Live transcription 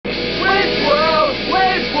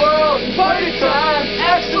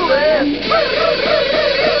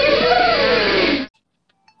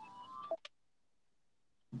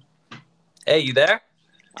Hey, you there?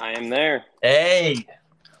 I am there. Hey,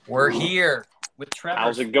 we're here with Trevor.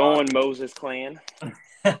 How's it going, Moses Clan?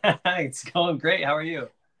 It's going great. How are you?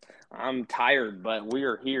 I'm tired, but we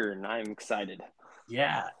are here, and I'm excited.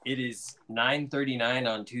 Yeah, it is 9:39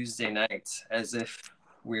 on Tuesday night, as if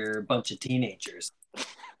we're a bunch of teenagers.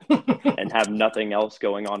 And have nothing else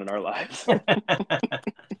going on in our lives.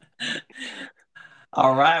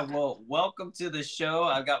 All right, well, welcome to the show.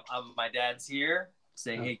 I've got my dad's here.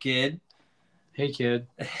 Say, hey, kid. Hey, kid.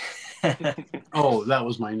 Oh, that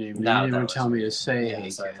was my name. You No, didn't even that tell was me my to say Yeah, hey,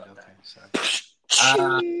 sorry kid. about Okay,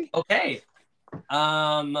 sorry. Okay.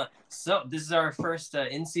 So this is our first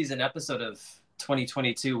in-season episode of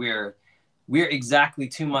 2022. We're exactly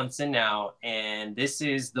 2 months in now, and this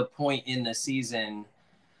is the point in the season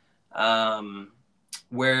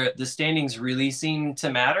where the standings really seem to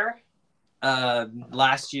matter.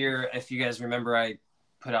 Last year, if you guys remember, I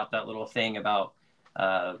put out that little thing about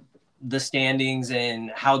the standings and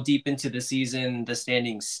how deep into the season the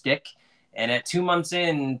standings stick. And at 2 months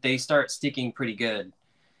in, they start sticking pretty good.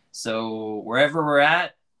 So wherever we're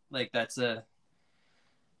at, like that's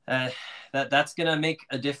gonna make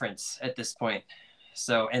a difference at this point.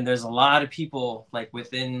 So, and there's a lot of people like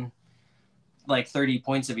within like 30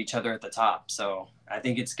 points of each other at the top. So I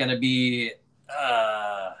think it's gonna be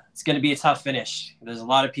a tough finish. There's a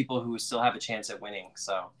lot of people who still have a chance at winning.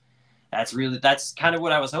 So that's kind of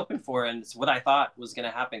what I was hoping for, and it's what I thought was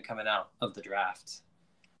gonna happen coming out of the draft.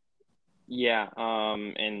 Yeah,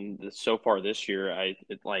 and so far this year,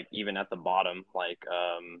 even at the bottom,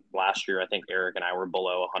 last year, I think Eric and I were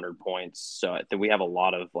below 100 points. So I think we have a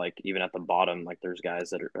lot of even at the bottom, there's guys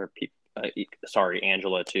that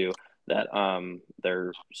Angela too, that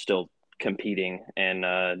they're still competing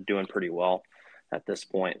and doing pretty well at this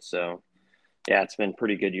point. So yeah, it's been a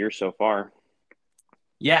pretty good year so far.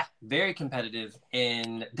 Yeah, very competitive,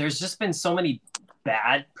 and there's just been so many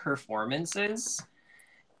bad performances.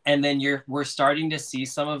 And then we're starting to see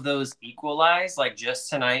some of those equalize. Like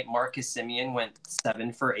just tonight, Marcus Semien went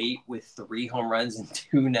 7 for 8 with 3 home runs and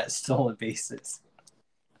 2 net stolen bases.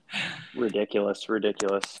 Ridiculous.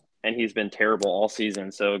 And he's been terrible all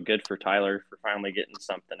season. So good for Tyler for finally getting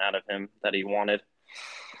something out of him that he wanted.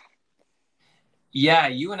 Yeah,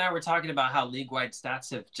 you and I were talking about how league-wide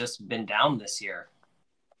stats have just been down this year.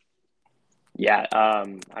 Yeah,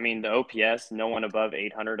 I mean the OPS, no one above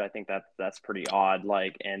 800. I think that's pretty odd.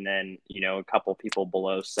 And then a couple people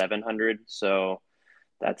below 700. So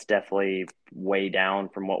that's definitely way down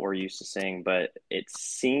from what we're used to seeing. But it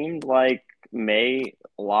seemed like May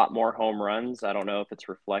a lot more home runs. I don't know if it's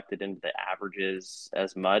reflected into the averages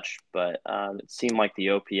as much, but it seemed like the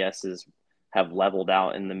OPSs have leveled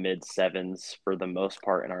out in the mid sevens for the most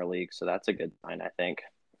part in our league. So that's a good sign, I think.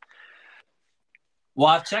 Well,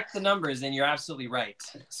 I've checked the numbers, and you're absolutely right.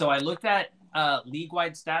 So I looked at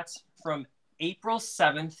league-wide stats from April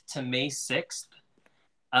 7th to May 6th.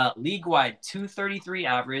 League-wide, 233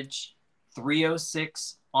 average,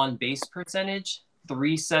 306 on-base percentage,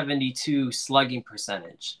 372 slugging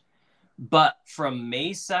percentage. But from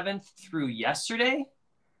May 7th through yesterday,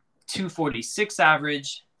 246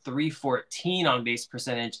 average, 314 on-base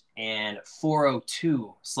percentage, and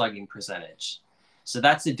 402 slugging percentage. So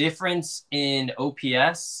that's a difference in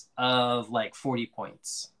OPS of like 40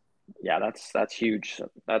 points. Yeah, that's huge.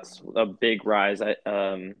 That's a big rise.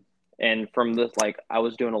 And from this, I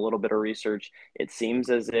was doing a little bit of research. It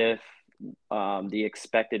seems as if the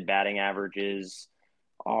expected batting averages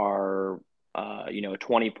are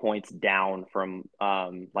 20 points down from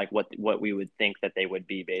what we would think that they would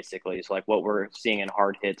be basically. So what we're seeing in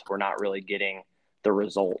hard hits, we're not really getting the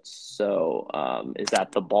results. So is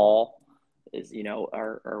that the ball?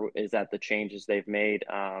 Or is that the changes they've made?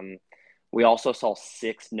 We also saw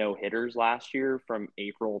 6 no-hitters last year from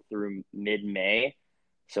April through mid-May.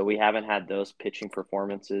 So we haven't had those pitching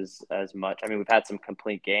performances as much. I mean, we've had some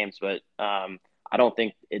complete games, but I don't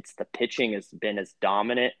think it's the pitching has been as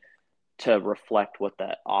dominant to reflect what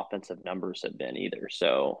the offensive numbers have been either.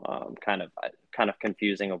 So kind of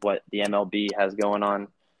confusing of what the MLB has going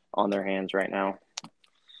on their hands right now.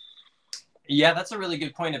 Yeah, that's a really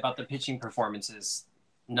good point about the pitching performances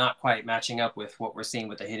not quite matching up with what we're seeing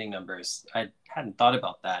with the hitting numbers. I hadn't thought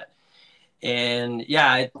about that. And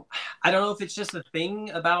yeah, I don't know if it's just a thing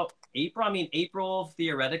about April. I mean, April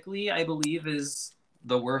theoretically, I believe, is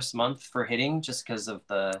the worst month for hitting just because of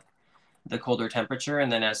the colder temperature.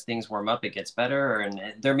 And then as things warm up, it gets better.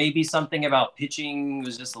 And there may be something about pitching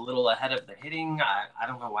was just a little ahead of the hitting. I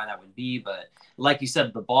don't know why that would be, but like you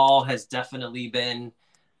said, the ball has definitely been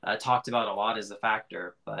talked about a lot as a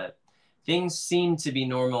factor. But things seem to be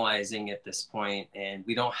normalizing at this point, and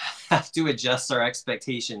we don't have to adjust our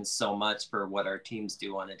expectations so much for what our teams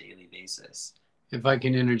do on a daily basis. If I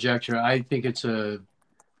can interject here, I think it's the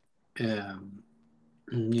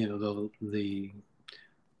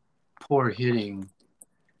poor hitting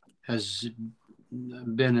has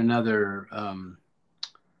been another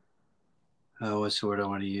what's the word I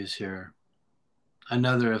want to use here?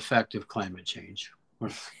 Another effect of climate change.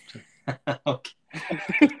 Okay.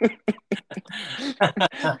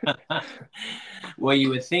 Well, you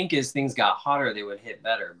would think as things got hotter, they would hit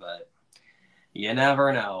better, but you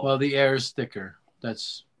never know. Well, the air is thicker.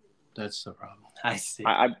 That's the problem. I see.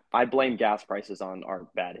 I blame gas prices on our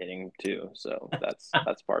bad hitting too, so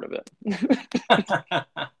that's part of it.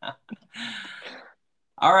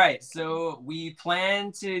 All right, so we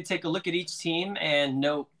plan to take a look at each team and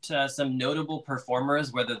note some notable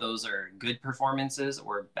performers, whether those are good performances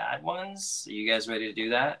or bad ones. Are you guys ready to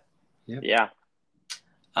do that? Yep. Yeah.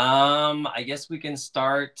 I guess we can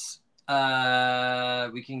start. We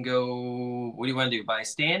can go. What do you want to do? By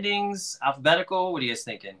standings, alphabetical? What are you guys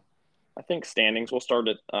thinking? I think standings will start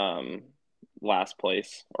at last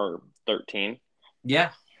place or 13.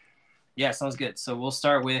 Yeah, sounds good. So we'll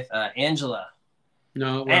start with Angela.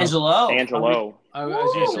 No, Angelo. I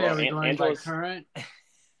was going to say, are we going by Angela's current?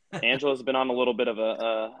 Angela's been on a little bit of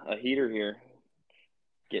a heater here,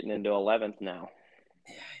 getting into 11th now.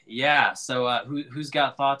 Yeah. So who's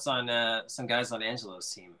got thoughts on some guys on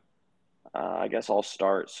Angelo's team? I guess I'll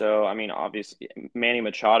start. So, I mean, obviously, Manny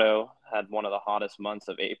Machado had one of the hottest months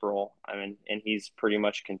of April. I mean, and he's pretty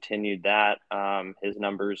much continued that. His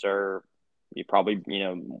numbers are probably,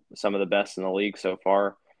 some of the best in the league so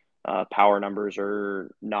far. Power numbers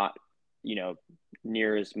are not,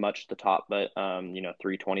 near as much the top, but,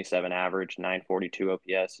 327 average, 942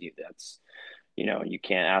 OPS. That's, you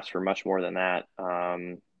can't ask for much more than that.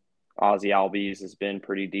 Ozzy Albies has been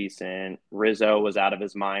pretty decent. Rizzo was out of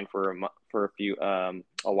his mind for a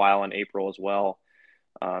while in April as well,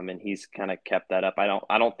 and he's kind of kept that up.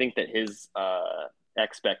 I don't think that his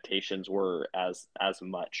expectations were as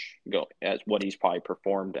much as what he's probably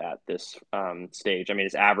performed at this stage. I mean,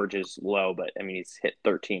 his average is low, but I mean he's hit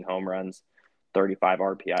 13 home runs, 35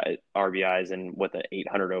 RBIs, and with an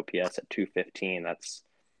 800 OPS at 215. That's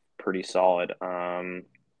pretty solid.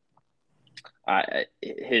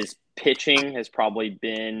 His pitching has probably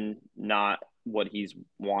been not what he's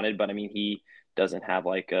wanted, but I mean, he doesn't have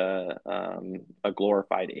like a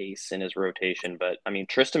glorified ace in his rotation. But I mean,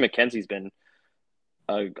 Tristan McKenzie's been,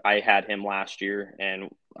 I had him last year and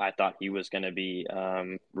I thought he was going to be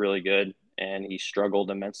really good, and he struggled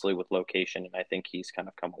immensely with location. And I think he's kind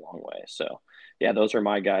of come a long way. So yeah, those are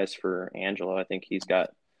my guys for Angelo. I think he's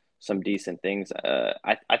got some decent things.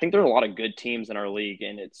 I think there are a lot of good teams in our league,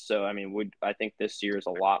 and I think this year is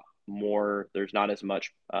a lot more. There's not as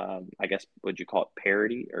much, I guess, would you call it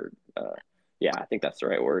parity or, yeah, I think that's the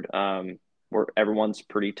right word. Where everyone's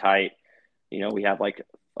pretty tight. We have like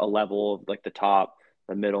a level of like the top,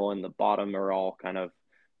 the middle, and the bottom are all kind of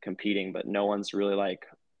competing, but no one's really like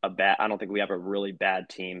I don't think we have a really bad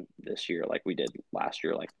team this year like we did last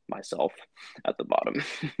year, like myself at the bottom.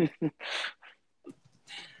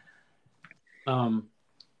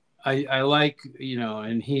 I like,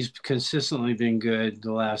 and he's consistently been good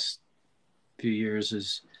the last few years.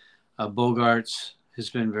 Is Bogarts has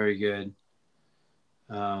been very good.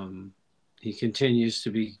 He continues to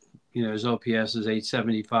be, his OPS is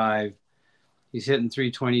 875. He's hitting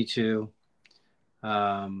 322.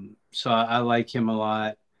 So I like him a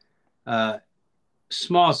lot.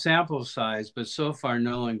 Small sample size, but so far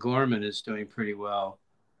Nolan Gorman is doing pretty well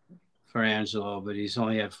for Angelo, but he's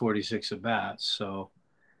only had 46 at bats, so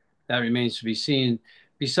that remains to be seen.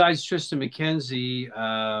 Besides Tristan McKenzie,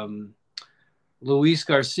 Luis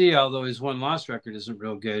Garcia, although his win-loss record isn't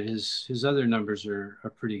real good, his other numbers are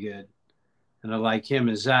pretty good, and I like him.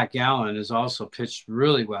 And Zach Allen has also pitched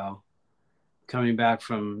really well, coming back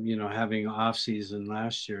from having an off season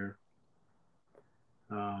last year.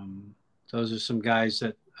 Those are some guys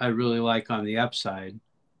that I really like on the upside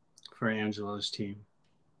for Angelo's team.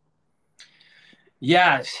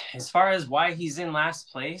 Yeah, as far as why he's in last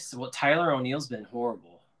place, well, Tyler O'Neill's been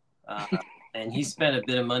horrible, and he spent a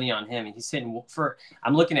bit of money on him. And he's hitting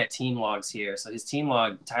I'm looking at team logs here. So his team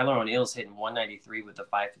log, Tyler O'Neill's hitting 193 with a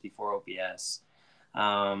 554 OPS.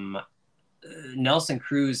 Nelson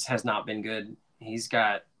Cruz has not been good. He's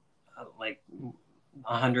got like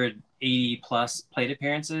 180 plus plate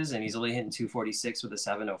appearances, and he's only hitting 246 with a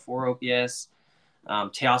 704 OPS.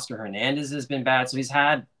 Teoscar Hernandez has been bad, so he's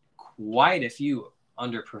had quite a few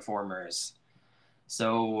underperformers.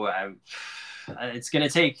 So it's going to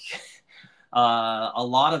take a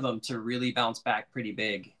lot of them to really bounce back pretty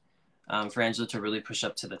big, for Angelo to really push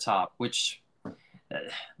up to the top, which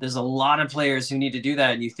there's a lot of players who need to do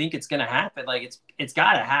that. And you think it's going to happen. Like it's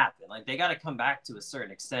got to happen. Like they got to come back to a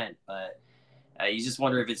certain extent, but you just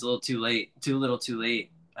wonder if it's a little too late, too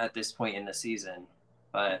late at this point in the season.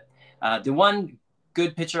 But the one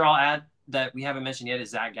good pitcher I'll add that we haven't mentioned yet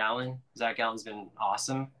is Zach Gallen. Zach Gallen's been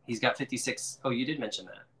awesome. He's got 56. Oh, you did mention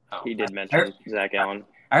that. Oh, he did mention Zach Gallen.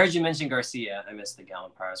 I heard you mention Garcia. I missed the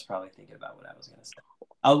Gallen part. I was probably thinking about what I was going to say.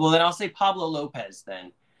 Well, then I'll say Pablo Lopez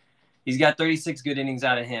then. He's got 36 good innings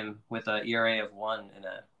out of him with an ERA of 1 and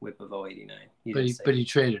a whip of 0.89. But he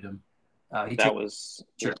traded him. That was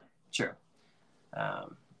true.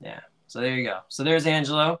 Yeah. So there you go. So there's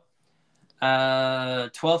Angelo.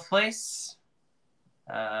 12th place.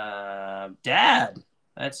 Dad,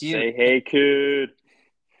 that's you. Say hey, kid.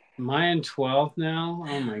 Am I in 12th now?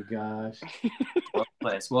 Oh my gosh. 12th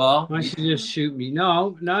place. Well, why don't you just shoot me?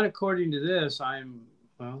 No, not according to this. I'm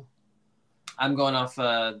going off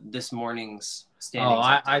this morning's standings. Oh,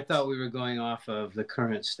 I thought we were going off of the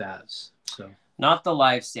current stats. So not the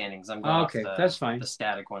live standings. I'm going okay, off that's fine. The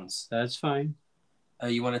static ones. That's fine.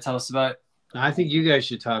 You want to tell us about? I think you guys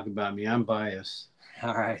should talk about me. I'm biased.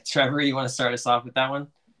 All right, Trevor, you want to start us off with that one?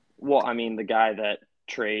 Well, I mean, the guy that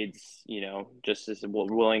trades, just is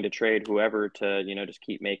willing to trade whoever to, just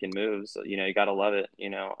keep making moves. You got to love it.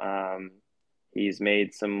 He's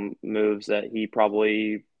made some moves that he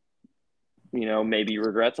probably, maybe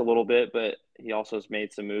regrets a little bit, but he also has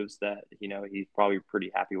made some moves that, he's probably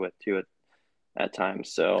pretty happy with too at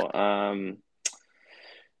times. So,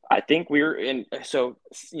 I think we're in. So,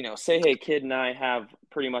 Say Hey Kid and I have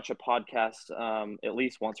pretty much a podcast at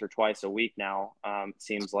least once or twice a week now. It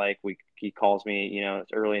seems like he calls me,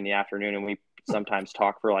 it's early in the afternoon, and we sometimes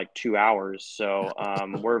talk for like 2 hours. So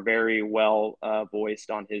we're very well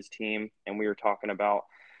voiced on his team, and we were talking about,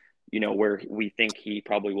 where we think he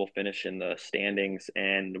probably will finish in the standings,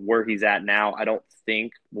 and where he's at now. I don't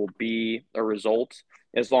think will be a result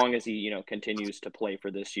as long as he, continues to play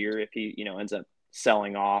for this year. If he, ends up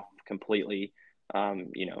selling off completely,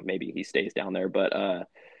 maybe he stays down there, but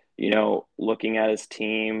looking at his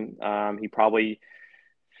team, he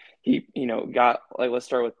got, like, let's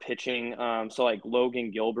start with pitching. So like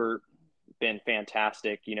Logan Gilbert been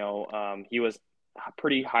fantastic. He was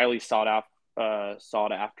pretty highly sought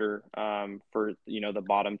after for the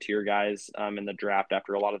bottom tier guys in the draft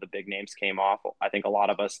after a lot of the big names came off. I think a lot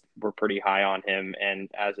of us were pretty high on him,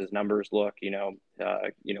 and as his numbers look,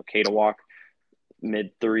 K to walk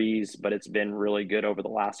mid 3s, but it's been really good over the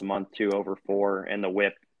last month too, over 4, and the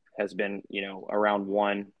whip has been around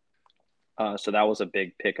 1. So that was a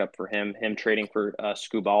big pickup for him. Trading for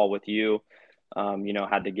Skubal with you,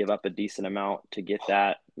 had to give up a decent amount to get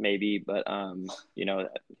that maybe, but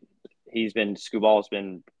Skubal's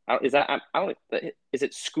been, is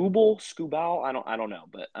it Skubal? I don't know,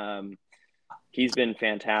 but he's been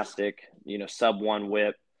fantastic. Sub 1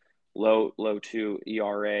 whip, low 2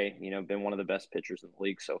 ERA, been one of the best pitchers in the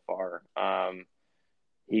league so far.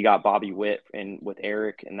 He got Bobby Witt with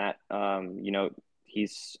Eric, and that,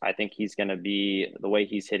 I think he's going to be, the way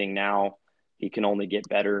he's hitting now, he can only get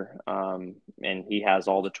better. And he has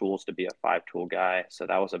all the tools to be a 5-tool guy. So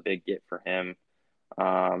that was a big get for him.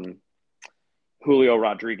 Julio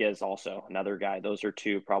Rodriguez, also another guy. Those are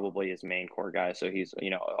 2 probably his main core guys. So he's,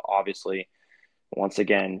 obviously, once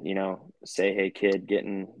again, Say Hey Kid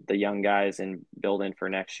getting the young guys and building for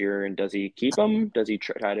next year. And does he keep them? Does he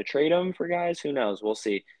try to trade them for guys? Who knows? We'll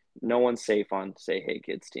see. No one's safe on Say Hey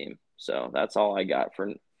Kid's team. So that's all I got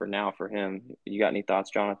for now for him. You got any thoughts,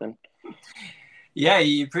 Jonathan? Yeah,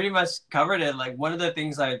 you pretty much covered it. Like, one of the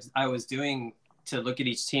things I was doing to look at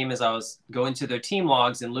each team is I was going to their team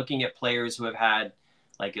logs and looking at players who have had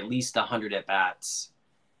like at least 100 at bats,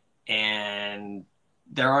 and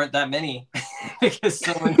there aren't that many because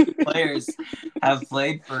so many players have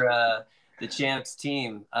played for the champs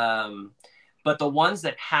team. But the ones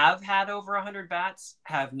that have had over 100 bats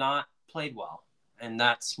have not played well, and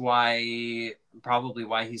that's probably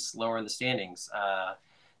why he's slower in the standings.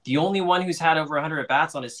 The only one who's had over 100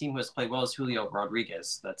 at-bats on his team who has played well is Julio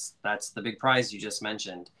Rodriguez. That's the big prize you just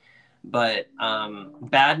mentioned. But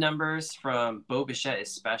bad numbers from Bo Bichette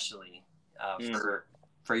especially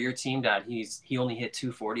for your team, Dad. He only hit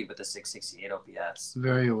 240 with a 668 OPS.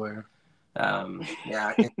 Very aware.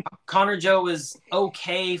 Yeah. Connor Joe was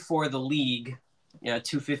okay for the league.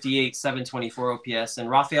 258, 724 OPS. And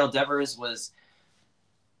Rafael Devers was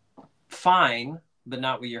fine, but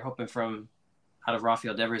not what you're hoping from out of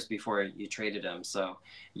Rafael Devers before you traded him. So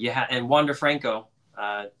and Wander Franco,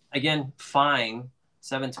 again, fine,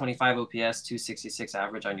 725 OPS, 266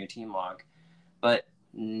 average on your team log. but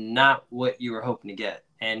not what you were hoping to get.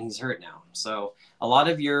 And he's hurt now. So a lot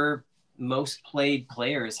of your most played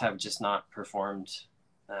players have just not performed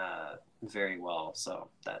very well. So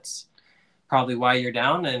that's probably why you're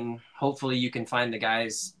down. And hopefully you can find the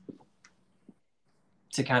guys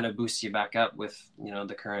to kind of boost you back up with,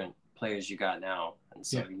 the current players you got now. And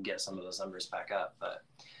so you can get some of those numbers back up. But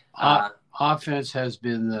offense has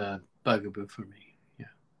been the bugaboo for me. Yeah.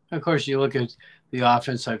 Of course, you look at the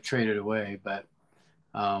offense I've traded away, but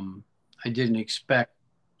I didn't expect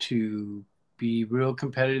to be real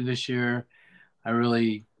competitive this year. I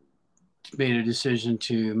really made a decision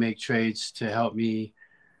to make trades to help me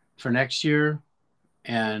for next year.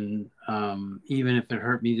 And even if it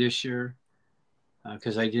hurt me this year,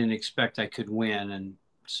 because I didn't expect I could win. And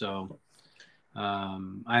so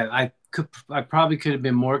I probably could have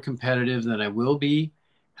been more competitive than I will be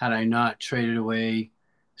had I not traded away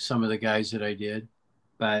some of the guys that I did.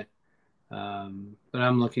 But I'm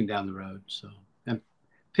looking down the road. So, and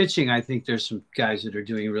pitching, I think there's some guys that are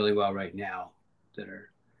doing really well right now that are,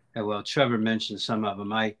 well, Trevor mentioned some of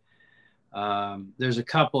them. There's a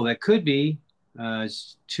couple that could be,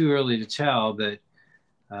 it's too early to tell, but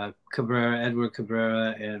Edward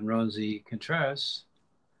Cabrera and Roansy Contreras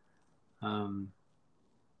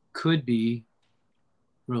could be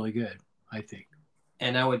really good, I think.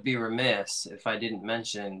 And I would be remiss if I didn't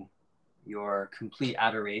mention your complete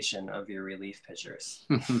adoration of your relief pitchers.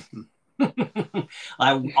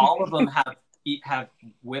 All of them have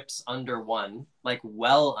whips under one, like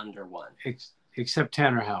well under one. Except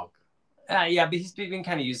Tanner Houck. Yeah, but he's been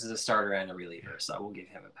kind of used as a starter and a reliever, so I will give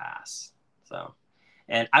him a pass. So,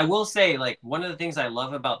 and I will say, like, one of the things I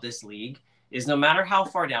love about this league is no matter how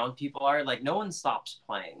far down people are, like, no one stops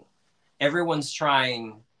playing. Everyone's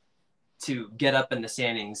trying to get up in the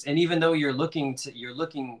standings. And even though you're looking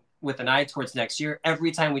with an eye towards next year,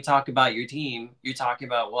 every time we talk about your team, you're talking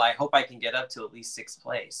about, well, I hope I can get up to at least 6th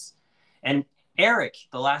place. And Eric,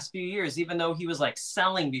 the last few years, even though he was like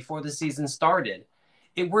selling before the season started,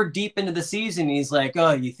 we're deep into the season. He's like,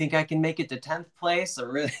 oh, you think I can make it to 10th place?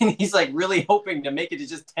 Or really, he's like really hoping to make it to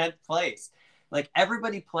just 10th place. Like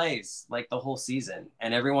everybody plays like the whole season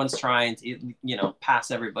and everyone's trying to,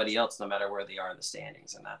 pass everybody else no matter where they are in the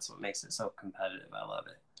standings. And that's what makes it so competitive. I love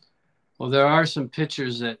it. Well, there are some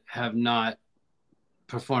pitchers that have not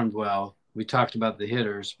performed well. We talked about the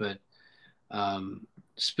hitters, but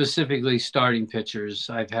specifically starting pitchers,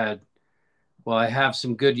 I have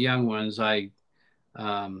some good young ones.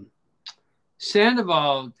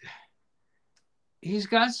 Sandoval, he's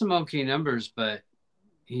got some okay numbers, but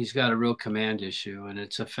he's got a real command issue, and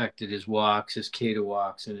it's affected his walks, his K to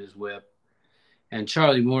walks, and his whip. And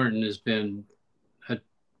Charlie Morton has been a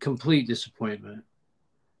complete disappointment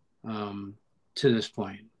to this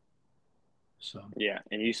point. So yeah,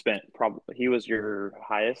 and you spent he was your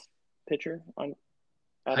highest pitcher on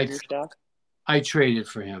your staff. I traded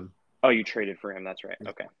for him. Oh, you traded for him. That's right.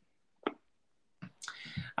 Okay.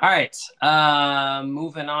 All right.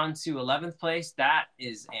 Moving on to 11th place. That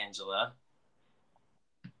is Angela.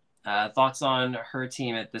 Thoughts on her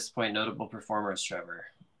team at this point? Notable performers, Trevor.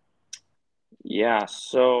 Yeah,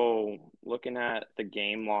 so looking at the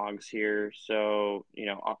game logs here, so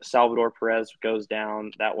Salvador Perez goes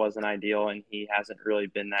down. That wasn't ideal, and he hasn't really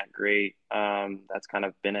been that great. That's kind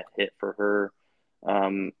of been a hit for her.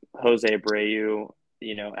 Jose Abreu,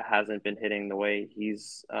 hasn't been hitting the way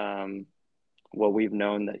he's what we've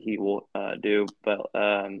known that he will do. But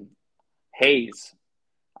Hayes,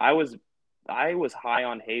 I was high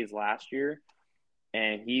on Hayes last year.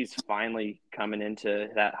 And he's finally coming into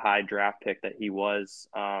that high draft pick that he was,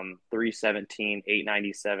 317,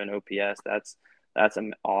 897 OPS. That's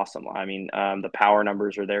awesome. I mean, the power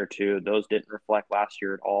numbers are there too. Those didn't reflect last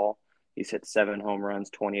year at all. He's hit 7 home runs,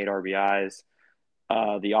 28 RBIs.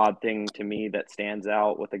 The odd thing to me that stands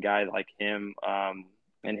out with a guy like him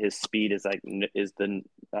and his speed is the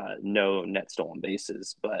no net stolen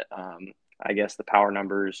bases. But I guess the power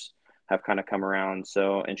numbers have kind of come around.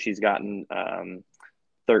 So, and she's gotten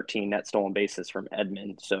 13 net stolen bases from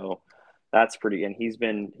Edmund. So that's pretty, and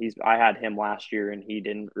I had him last year and he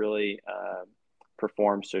didn't really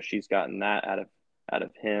perform. So she's gotten that out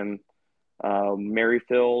of him.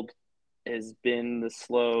 Merrifield has been the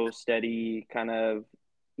slow, steady kind of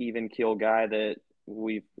even keel guy that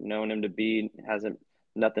we've known him to be.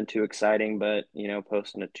 Nothing too exciting, but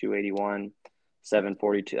posting a 281,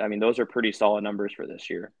 742. I mean, those are pretty solid numbers for this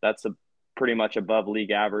year. That's pretty much above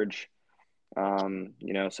league average.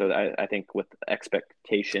 So I think with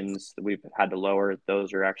expectations that we've had to lower,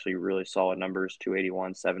 those are actually really solid numbers,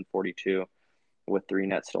 281, 742. with 3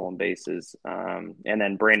 net stolen bases. And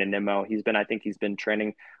then Brandon Nimmo, I think he's been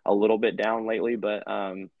trending a little bit down lately, but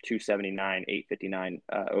 279, 859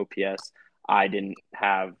 OPS. I didn't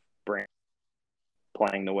have Brandon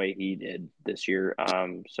playing the way he did this year.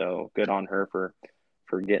 So good on her for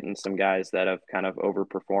getting some guys that have kind of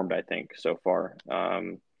overperformed, I think, so far.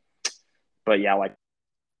 But yeah, like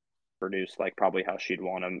produced like probably how she'd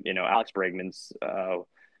want him. Alex Bregman's,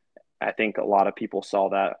 I think a lot of people saw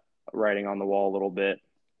that writing on the wall a little bit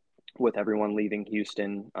with everyone leaving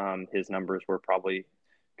Houston. His numbers were probably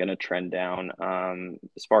going to trend down.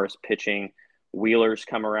 As far as pitching, Wheeler's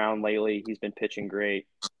come around lately. He's been pitching great.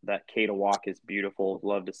 That K to walk is beautiful.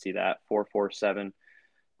 Love to see that. 4.47.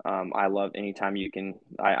 I love anytime you can.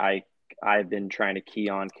 I've been trying to key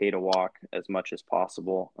on K to walk as much as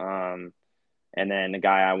possible. And then the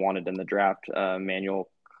guy I wanted in the draft, Manuel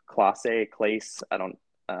Clase. I don't,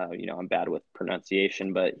 I'm bad with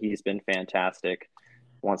pronunciation, but he's been fantastic.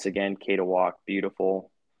 Once again, K to walk, beautiful.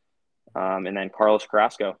 And then Carlos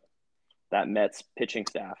Carrasco, that Mets pitching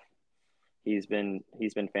staff. He's been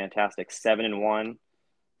fantastic. 7-1,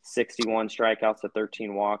 61 strikeouts to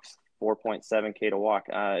 13 walks, 4.7 K to walk.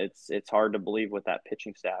 It's hard to believe with that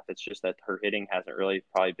pitching staff. It's just that her hitting hasn't really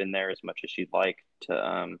probably been there as much as she'd like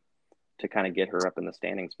to kind of get her up in the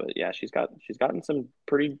standings. But yeah, she's gotten some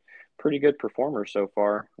pretty good performers so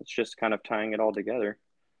far. It's just kind of tying it all together.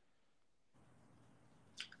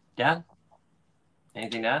 Dad,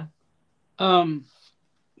 anything to add?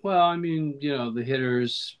 Well, I mean, the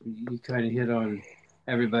hitters, you kind of hit on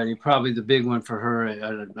everybody. Probably the big one for her,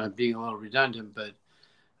 I'm being a little redundant, but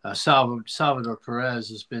Salvador Perez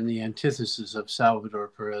has been the antithesis of Salvador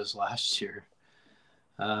Perez last year.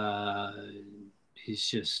 He's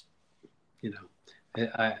just,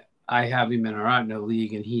 I have him in our Otno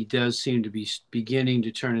league, and he does seem to be beginning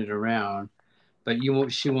to turn it around, but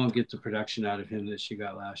she won't get the production out of him that she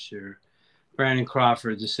got last year. Brandon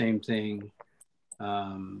Crawford, the same thing.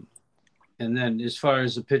 And then as far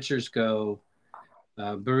as the pitchers go,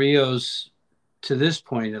 Barrios, to this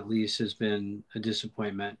point at least, has been a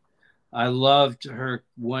disappointment. I loved her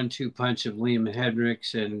 1-2 punch of Liam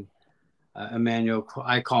Hendriks and Emmanuel.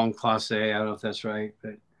 I call him Clase. I don't know if that's right,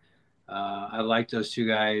 but I like those two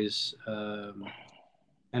guys.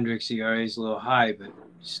 Hendriks' ERA is a little high, but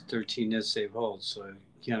he's 13 net save holds, so you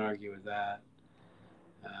can't argue with that.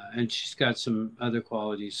 And she's got some other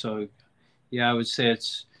qualities. So, yeah, I would say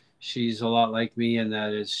she's a lot like me in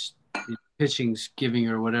that it's pitching's giving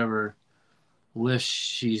her whatever lift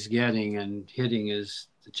she's getting, and hitting is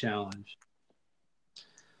the challenge.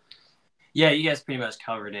 Yeah, you guys pretty much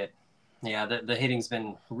covered it. Yeah, the hitting's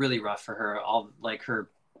been really rough for her. All like her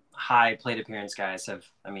high plate appearance guys have.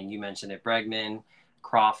 I mean, you mentioned it: Bregman,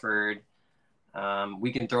 Crawford.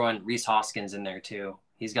 We can throw in Rhys Hoskins in there too.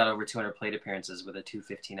 He's got over 200 plate appearances with a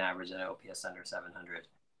 215 average and an OPS under 700.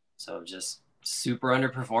 So just super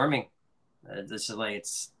underperforming. It's just like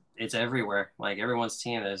it's everywhere. Like everyone's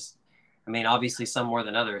team is. I mean, obviously some more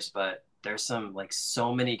than others, but there's some like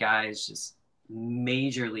so many guys just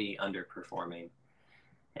majorly underperforming.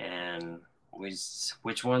 And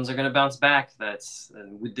which ones are going to bounce back?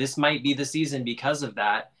 This might be the season because of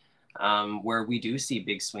that, where we do see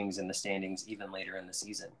big swings in the standings even later in the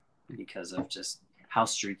season because of just how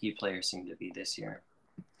streaky players seem to be this year.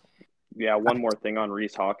 Yeah, one more thing on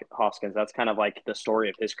Rhys Hoskins. That's kind of like the story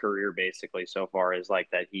of his career basically so far is like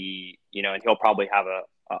that he, and he'll probably have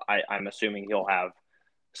I'm assuming he'll have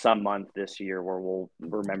some month this year where we'll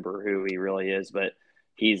remember who he really is, but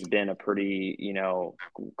he's been a pretty,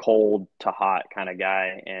 cold to hot kind of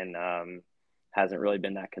guy and hasn't really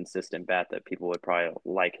been that consistent bat that people would probably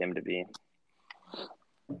like him to be.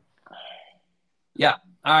 Yeah.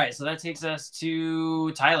 All right. So that takes us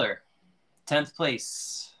to Tyler, 10th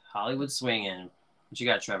place, Hollywood Swingin'. What you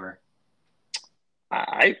got, Trevor?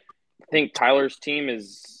 I think Tyler's team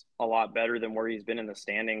is a lot better than where he's been in the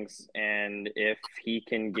standings. And if he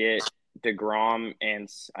can get DeGrom and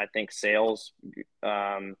I think Sales,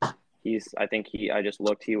 I just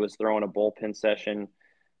looked, he was throwing a bullpen session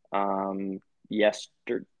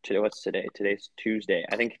yesterday. What's today? Today's Tuesday.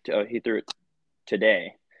 I think he threw it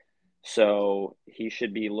today. So he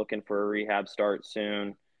should be looking for a rehab start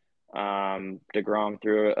soon. DeGrom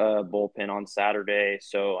threw a bullpen on Saturday.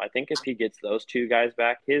 So I think if he gets those two guys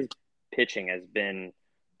back, his pitching has been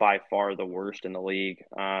by far the worst in the league.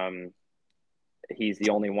 He's the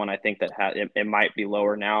only one I think that it might be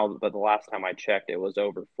lower now, but the last time I checked, it was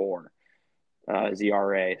over 4 his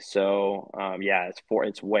ERA. So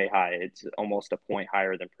it's way high. It's almost a point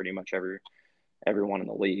higher than pretty much everyone in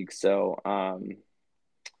the league. So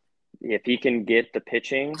if he can get the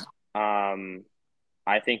pitching, I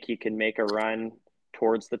I think he can make a run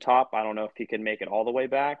towards the top. I don't know if he can make it all the way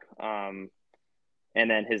back. And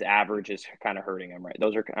then his average is kind of hurting him, right?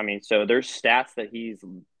 Those are, I mean, so there's stats that he's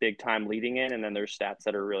big time leading in, and then there's stats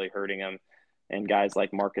that are really hurting him. And guys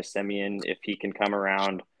like Marcus Semien, if he can come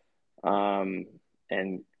around,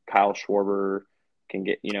 and Kyle Schwarber can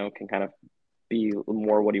get, can kind of be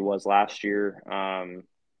more what he was last year.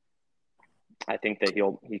 I think that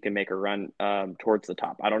he can make a run towards the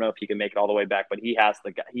top. I don't know if he can make it all the way back, but he has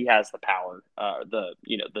the power, the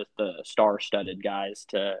star-studded guys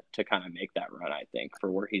to kind of make that run. I think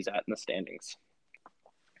for where he's at in the standings.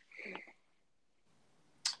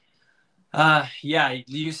 Yeah,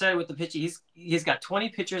 you said with the pitching, he's got 20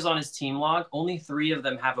 pitchers on his team log. Only 3 of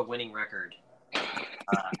them have a winning record.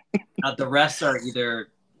 The rest are either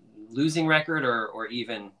losing record or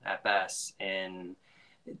even at best. And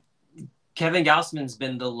Kevin Gausman's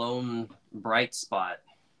been the lone bright spot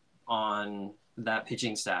on that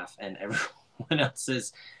pitching staff, and everyone else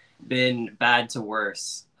has been bad to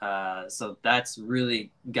worse. So that's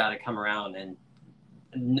really got to come around, and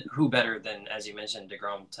who better than, as you mentioned,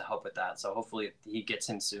 DeGrom to help with that. So hopefully he gets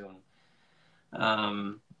him soon.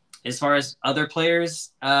 As far as other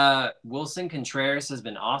players, Wilson Contreras has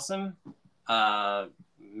been awesome.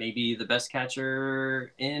 Maybe the best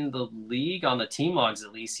catcher in the league on the team logs,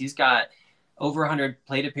 at least. He's got over 100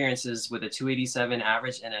 plate appearances with a 287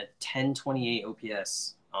 average and a 1028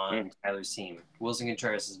 OPS on Tyler's team. Wilson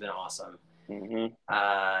Contreras has been awesome. Mm-hmm.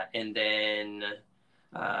 And then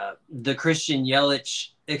the Christian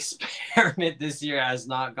Yelich experiment this year has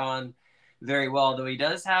not gone very well, though he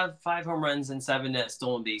does have 5 home runs and 7 net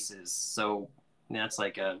stolen bases. So that's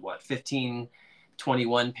like a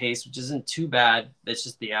 15-21 pace, which isn't too bad. It's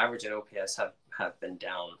just the average and OPS have been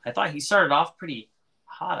down. I thought he started off pretty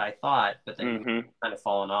hot, but then kind of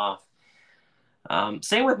fallen off.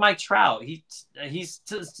 Same with Mike Trout. He's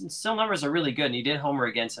still numbers are really good, and he did homer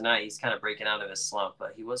again tonight. He's kind of breaking out of his slump,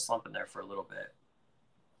 but he was slumping there for a little bit.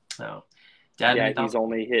 So, he's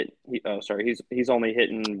only hitting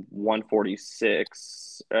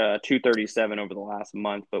 146, 237 over the last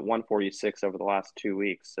month, but 146 over the last 2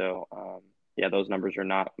 weeks. So, those numbers are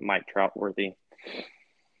not Mike Trout worthy.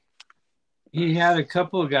 He had a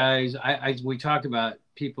couple of guys. We talk about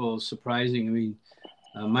people surprising. I mean,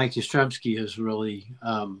 Mike Yastrzemski has really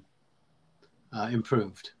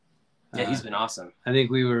improved. Yeah, he's been awesome. I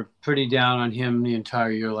think we were pretty down on him the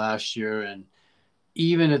entire year last year, and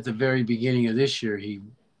even at the very beginning of this year, he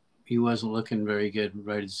wasn't looking very good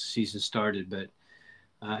right as the season started. But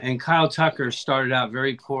and Kyle Tucker started out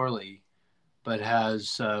very poorly, but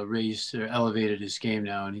has elevated his game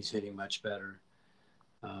now, and he's hitting much better.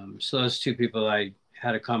 So those 2 people I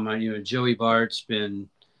had a comment on. Joey Bart's been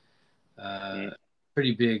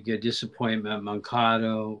pretty big disappointment.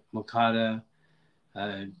 Moncada,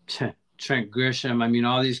 Trent Grisham. I mean,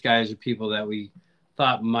 all these guys are people that we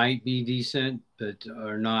thought might be decent, but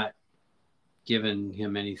are not giving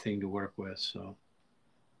him anything to work with. So,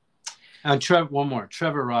 and one more,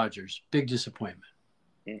 Trevor Rogers, big disappointment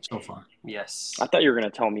so far. Yes, I thought you were going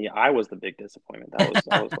to tell me I was the big disappointment.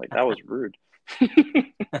 That was rude.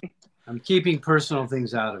 I'm keeping personal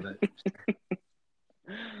things out of it.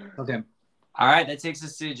 Okay. All right, that takes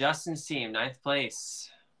us to Justin's team, 9th place.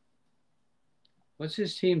 What's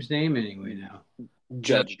his team's name anyway now?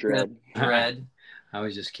 Judge Dredd. I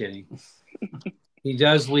was just kidding. He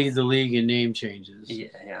does lead the league in name changes.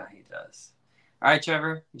 Yeah, he does. All right,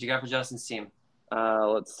 Trevor, what you got for Justin's team?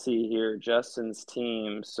 Let's see here. Justin's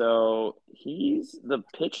team. So the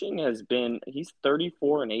pitching he's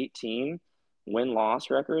 34-18 win-loss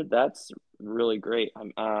record. That's really great.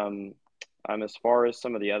 I'm as far as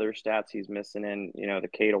some of the other stats he's missing in, the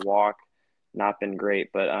K to walk, not been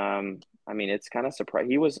great, but I mean, it's kind of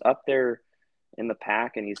surprising. He was up there in the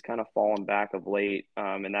pack, and he's kind of fallen back of late,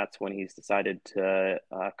 and that's when he's decided to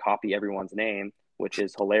copy everyone's name, which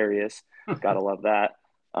is hilarious. Gotta love that.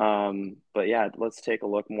 But yeah, let's take a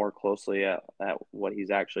look more closely at what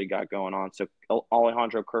he's actually got going on. So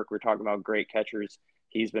Alejandro Kirk, we're talking about great catchers.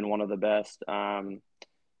 He's been one of the best.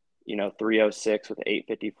 306 with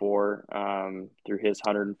 854 through his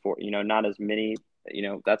 104. Not as many.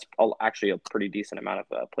 That's actually a pretty decent amount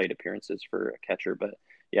of plate appearances for a catcher. But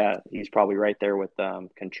yeah, he's probably right there with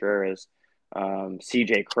Contreras.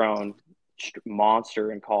 CJ Cron,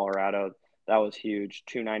 monster in Colorado. That was huge.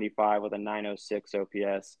 295 with a 906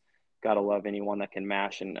 OPS. Gotta love anyone that can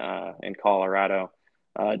mash in Colorado.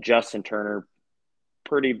 Justin Turner,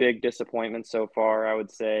 pretty big disappointment so far, I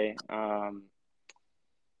would say. I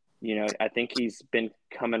think he's been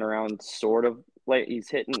coming around sort of he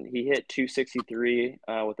hit 263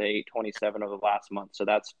 with a 827 over the last month. So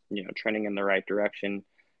that's, trending in the right direction.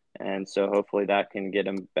 And so hopefully that can get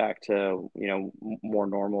him back to, more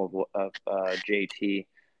normal of JT.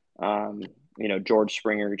 George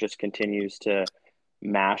Springer just continues to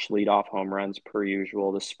mash leadoff home runs per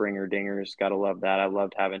usual. The Springer dingers, gotta love that. I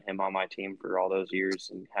loved having him on my team for all those years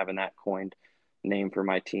and having that coined name for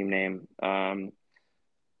my team name.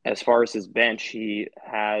 As far as his bench, he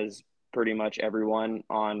has pretty much everyone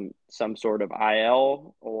on some sort of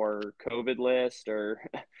IL or COVID list, or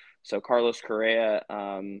so Carlos Correa,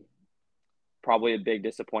 probably a big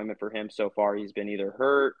disappointment for him so far. He's been either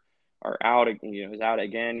hurt or out. He's out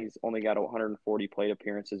again. He's only got 140 plate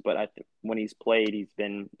appearances, but when he's played, he's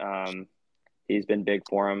been big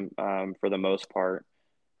for him for the most part.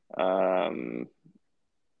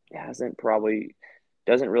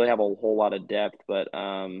 Doesn't really have a whole lot of depth, but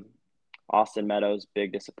Austin Meadows,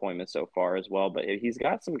 big disappointment so far as well. But he's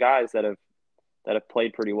got some guys that have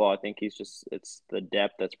played pretty well. I think it's the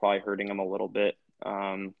depth that's probably hurting him a little bit.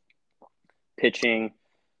 Pitching,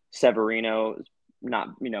 Severino,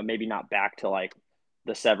 maybe not back to like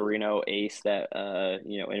the Severino ace that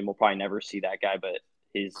and we'll probably never see that guy, but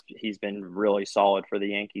he's been really solid for the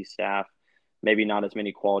Yankees staff. Maybe not as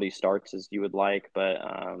many quality starts as you would like, but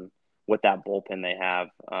with that bullpen they have,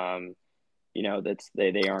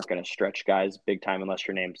 they aren't going to stretch guys big time unless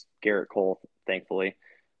your name's Garrett Cole, thankfully.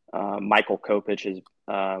 Michael Kopech is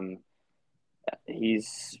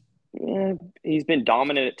he's been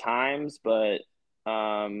dominant at times, but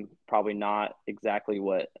probably not exactly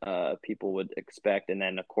what people would expect. And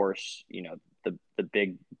then of course, the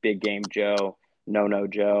big game Joe, No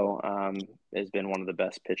Joe, has been one of the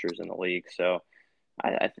best pitchers in the league. So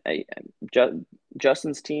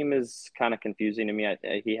Justin's team is kind of confusing to me.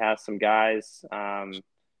 He has some guys, and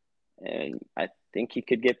I think he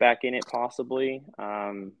could get back in it possibly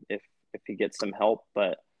if he gets some help,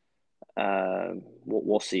 but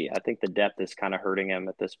we'll see. I think the depth is kind of hurting him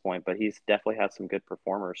at this point, but he's definitely had some good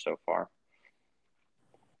performers so far.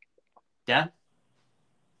 Yeah.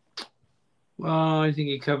 Well, I think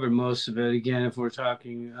he covered most of it. Again, if we're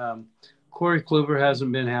talking, Corey Kluber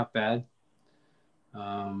hasn't been half bad.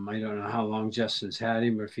 I don't know how long Justin's had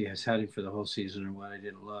him, or if he has had him for the whole season or what. I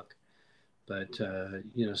didn't look, but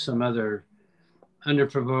some other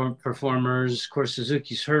underperformers. Of course,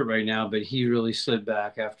 Suzuki's hurt right now, but he really slid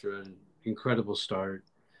back after an incredible start.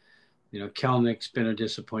 Kelnick's been a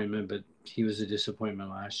disappointment, but he was a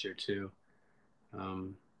disappointment last year too.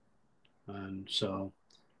 And so,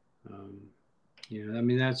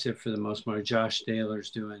 that's it for the most part. Josh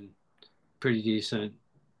Naylor's doing pretty decent,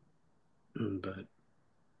 but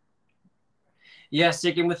yeah,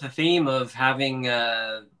 sticking with the theme of having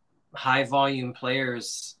high volume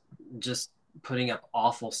players just putting up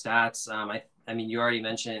awful stats. I mean, you already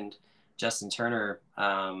mentioned Justin Turner.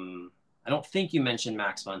 I don't think you mentioned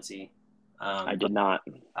Max Muncy. I did not.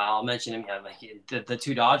 I'll mention him. The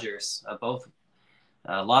two Dodgers, both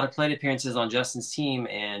a lot of plate appearances on Justin's team,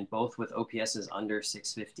 and both with OPSs under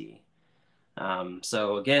 650.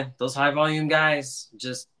 So again, those high volume guys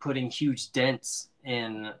just putting huge dents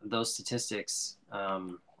in those statistics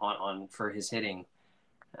on for his hitting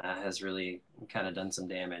has really kind of done some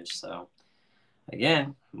damage. So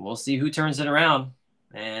again, we'll see who turns it around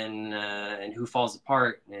and who falls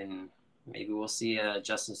apart, and maybe we'll see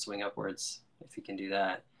Justin swing upwards if he can do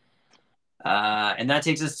that. And that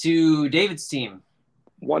takes us to David's team.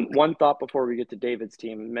 One thought before we get to David's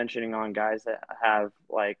team, mentioning on guys that have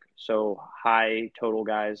like so high total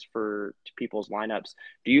guys for people's lineups.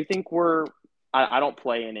 Do you think I don't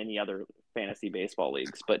play in any other fantasy baseball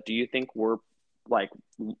leagues, but do you think we're like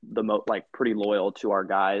pretty loyal to our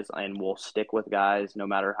guys and we'll stick with guys no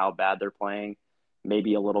matter how bad they're playing?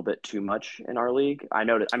 Maybe a little bit too much in our league. I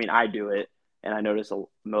do it, and I notice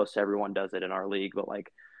most everyone does it in our league, but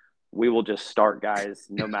like we will just start guys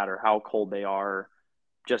no matter how cold they are,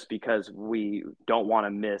 just because we don't want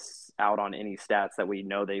to miss out on any stats that we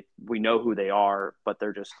know who they are, but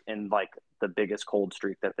they're just in like the biggest cold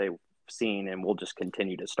streak that they've seen, and we'll just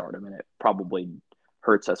continue to start them, and it probably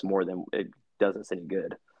hurts us more than it does us any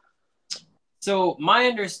good. So my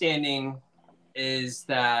understanding is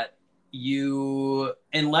that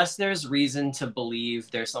unless there's reason to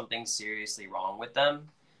believe there's something seriously wrong with them,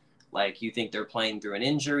 like you think they're playing through an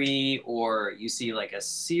injury, or you see like a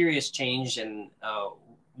serious change in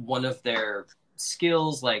one of their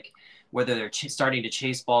skills, like whether they're starting to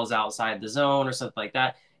chase balls outside the zone or something like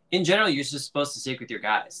that, in general, you're just supposed to stick with your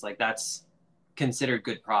guys. Like that's considered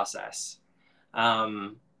good process.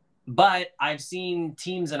 But I've seen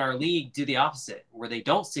teams in our league do the opposite, where they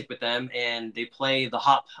don't stick with them and they play the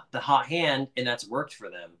hot hand, and that's worked for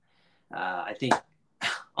them. I think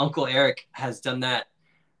Uncle Eric has done that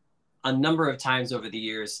a number of times over the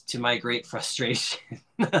years, to my great frustration,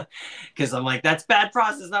 because I'm like, that's bad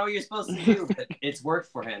process, not what you're supposed to do, but it's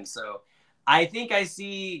worked for him. So I think I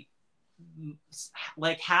see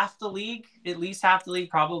like half the league, at least half the league,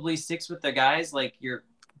 probably sticks with the guys like you're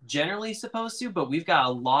generally supposed to, but we've got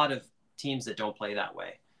a lot of teams that don't play that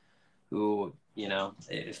way, who, you know,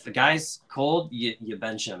 if the guy's cold, you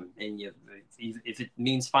bench him, and if it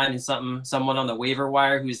means finding someone on the waiver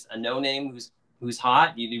wire who's a no name, who's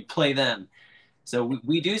hot, you play them. So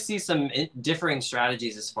we do see some differing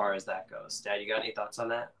strategies as far as that goes. Dad, you got any thoughts on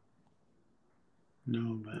that?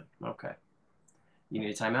 No, but okay. You need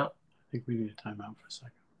a timeout? I think we need a timeout for a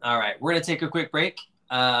second. All right, we're gonna take a quick break,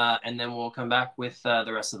 and then we'll come back with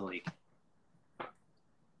the rest of the league.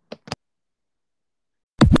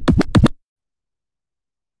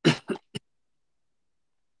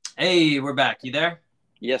 Hey, we're back. You there?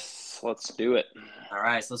 Yes, let's do it. All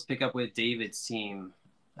right, so let's pick up with David's team.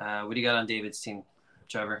 What do you got on David's team,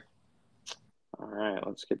 Trevor? All right,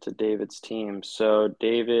 let's get to David's team. So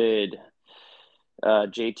David,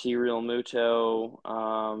 JT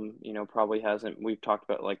Realmuto, you know, probably hasn't. We've talked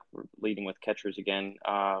about like leading with catchers again.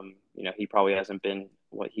 You know, he probably hasn't been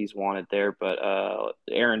what he's wanted there. But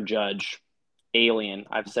Aaron Judge, alien.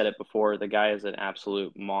 I've said it before. The guy is an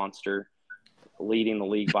absolute monster, leading the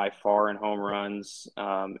league by far in home runs,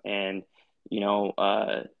 and you know,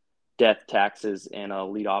 death taxes and a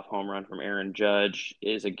leadoff home run from Aaron Judge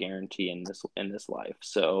is a guarantee in this life.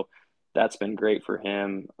 So that's been great for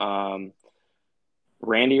him.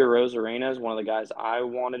 Randy Arozarena is one of the guys I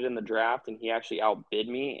wanted in the draft, and he actually outbid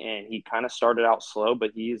me. And he kind of started out slow, but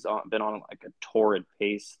he's been on like a torrid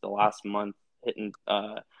pace the last month, hitting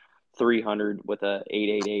 300 with a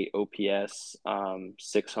 888 OPS,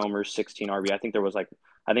 6 homers, 16 RB. I think there was like,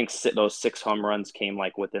 those 6 home runs came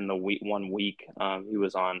like within the 1 week. He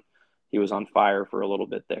was on fire for a little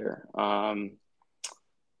bit there.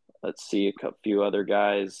 Let's see a few other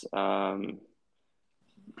guys.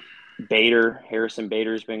 Harrison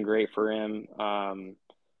Bader's been great for him.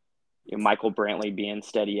 You know, Michael Brantley being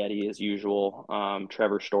steady Eddie as usual.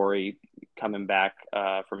 Trevor Story coming back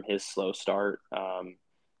from his slow start.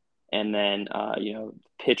 And then, you know,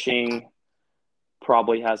 pitching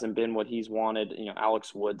probably hasn't been what he's wanted. You know,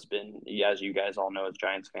 Alex Wood's been, as you guys all know as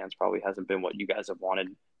Giants fans, probably hasn't been what you guys have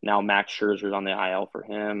wanted. Now Max Scherzer's on the IL for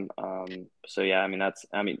him. So, yeah,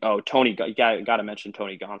 Tony, you got to mention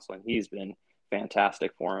Tony Gonsolin. He's been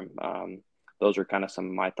fantastic for him. Those are kind of some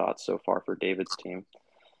of my thoughts so far for David's team.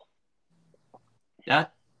 Yeah.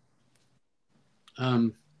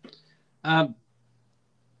 You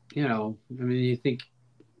know, I mean, you think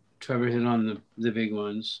Trevor hit on the big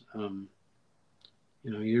ones.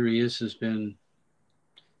 You know, Urias has been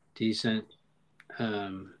decent,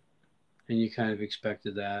 and you kind of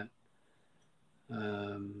expected that.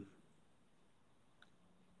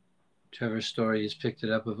 Trevor Story has picked it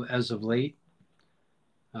up as of late.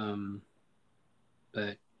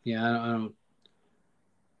 But yeah, I don't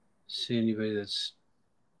see anybody that's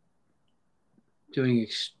playing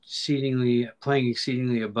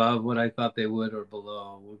exceedingly above what I thought they would or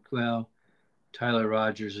below. Well, Tyler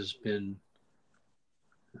Rogers has been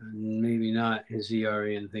maybe not. His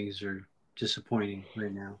ERA and things are disappointing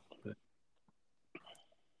right now. But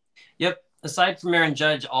yep. Aside from Aaron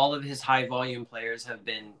Judge, all of his high volume players have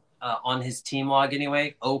been on his team log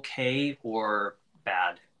anyway, okay or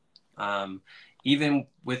bad. Even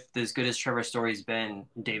with as good as Trevor Story's been,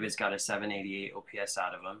 David's got a 788 OPS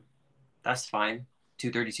out of him. That's fine.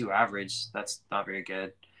 232 average. That's not very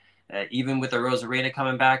good. Even with the Arozarena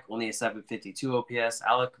coming back, only a 752 OPS.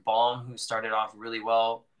 Alec Baum, who started off really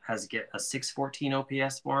well, has get a 614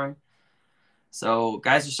 OPS for him. So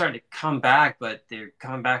guys are starting to come back, but they're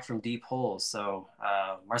coming back from deep holes. So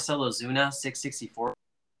Marcelo Zuna, 664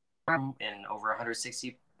 and over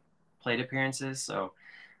 160 plate appearances. So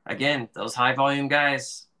again, those high volume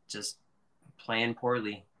guys just playing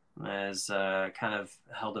poorly has kind of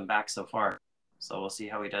held him back so far. So we'll see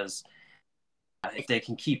how he does if they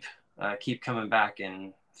can keep coming back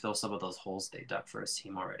and fill some of those holes they dug for his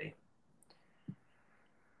team already.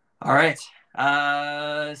 All right,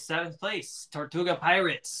 7th place, Tortuga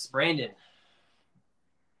Pirates, Brandon.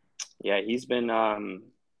 Yeah, he's been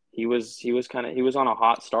he was on a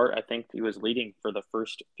hot start. I think he was leading for the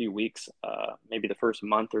first few weeks, maybe the first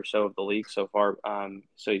month or so of the league so far.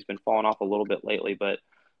 So he's been falling off a little bit lately, but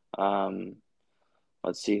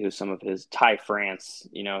let's see who some of his Ty France,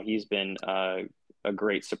 you know, he's been a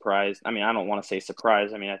great surprise. I mean, I don't want to say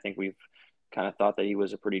surprise. I mean, I think we've kind of thought that he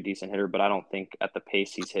was a pretty decent hitter, but I don't think at the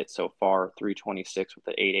pace he's hit so far, 326 with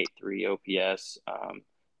the 883 OPS.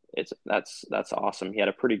 That's awesome. He had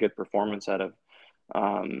a pretty good performance out of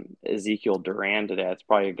Ezekiel Duran today. It's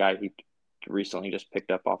probably a guy he recently just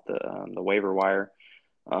picked up off the waiver wire.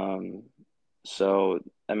 So,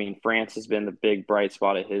 I mean, France has been the big bright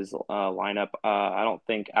spot of his lineup. I don't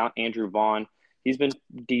think Andrew Vaughn, he's been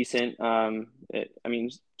decent. I mean,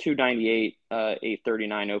 298,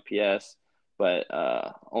 839 OPS, but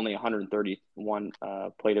only 131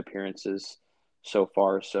 plate appearances so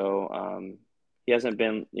far. So he hasn't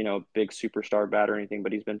been, big superstar batter or anything,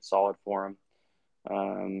 but he's been solid for him.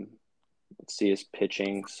 Let's see his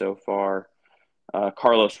pitching so far.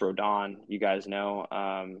 Carlos Rodon, you guys know.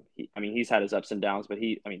 He's had his ups and downs, but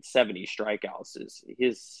 70 strikeouts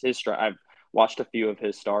is his strike. I've watched a few of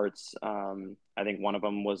his starts. I think one of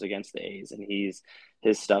them was against the A's, and his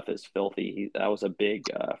stuff is filthy. That was a big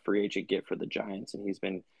free agent get for the Giants, and he's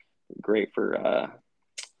been great for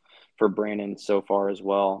Brandon so far as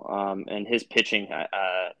well. And his pitching,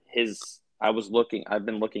 I've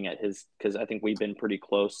been looking at his, because I think we've been pretty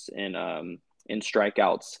close in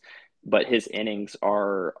strikeouts, but his innings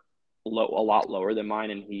are a lot lower than mine,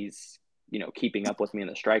 and he's keeping up with me in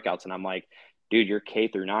the strikeouts, and I'm like, dude, your K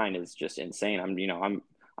through 9 is just insane.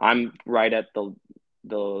 I'm right at the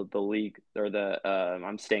league, or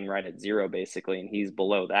I'm staying right at 0 basically, and he's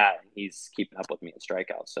below that. He's keeping up with me in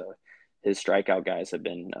strikeouts, so his strikeout guys have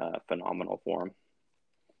been phenomenal for him.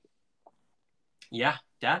 Yeah,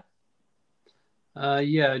 Dad.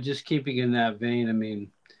 Yeah, just keeping in that vein. I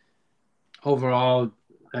mean, overall,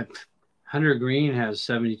 Hunter Green has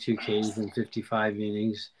 72 Ks in 55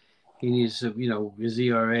 innings. He needs to, his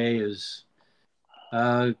ERA is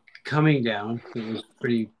coming down. It was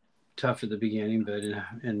pretty tough at the beginning, but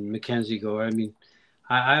and Mackenzie Gore. I mean,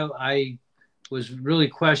 I was really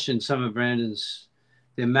questioned some of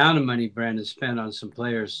the amount of money Brandon spent on some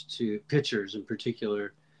pitchers in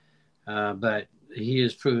particular, but he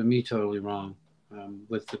has proven me totally wrong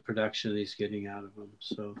with the production he's getting out of them.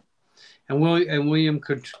 So, and William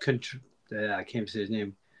I can't say his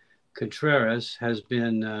name, Contreras has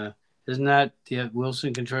been, isn't that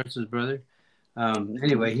Wilson Contreras' brother?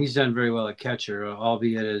 Anyway, he's done very well at catcher,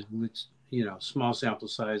 albeit with small sample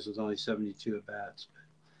size with only 72 at bats.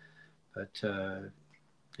 But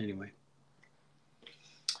anyway.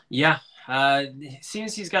 Yeah, it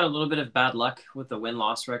seems he's got a little bit of bad luck with the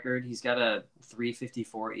win-loss record. He's got a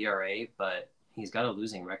 3.54 ERA, but he's got a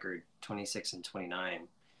losing record, 26-29.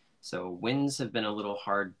 So wins have been a little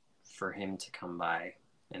hard for him to come by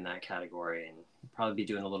in that category, and he'll probably be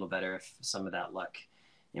doing a little better if some of that luck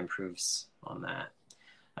improves on that.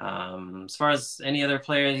 As far as any other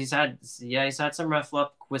players, he's had some rough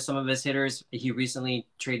luck with some of his hitters. He recently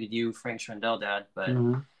traded you Frank Schwindel, Dad, but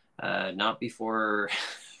not before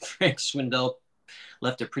Frank Schwindel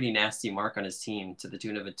left a pretty nasty mark on his team to the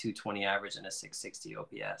tune of a 220 average and a 660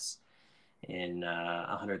 OPS in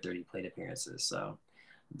 130 plate appearances. So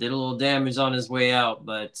did a little damage on his way out,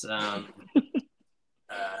 but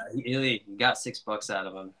he got $6 out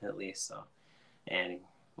of him at least. So, and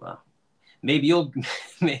well, maybe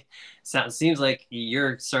seems like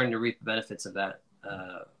you're starting to reap the benefits of that,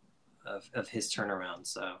 of his turnaround.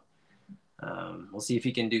 So we'll see if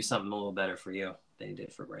he can do something a little better for you than he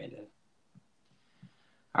did for Brandon.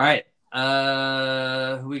 All right.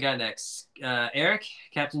 Who we got next? Eric,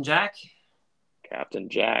 Captain Jack. Captain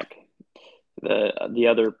Jack, the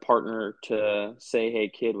other partner to Say Hey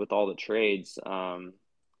Kid with all the trades.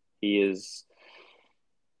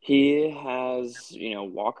 He has,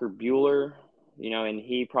 Walker Buehler, and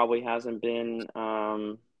he probably hasn't been,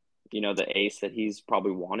 the ace that he's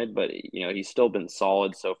probably wanted, but, he's still been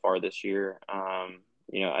solid so far this year.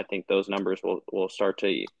 I think those numbers will start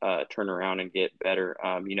to turn around and get better.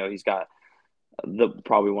 He's got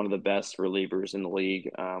probably one of the best relievers in the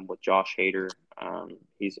league with Josh Hader.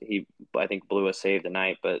 He I think blew a save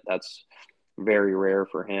tonight, but that's very rare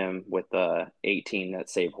for him with 18 that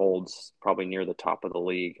save holds, probably near the top of the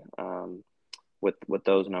league with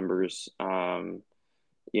those numbers. Brandon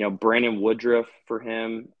Woodruff for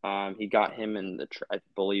him, he got him in I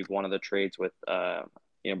believe one of the trades with I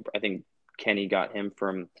think Kenny got him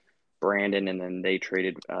from Brandon, and then they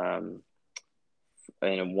traded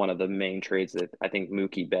in one of the main trades that I think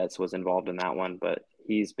Mookie Betts was involved in that one, but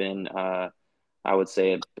he's been I would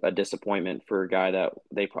say a disappointment for a guy that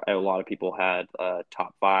a lot of people had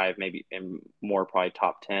top 5, maybe, and more probably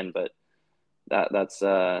top 10. But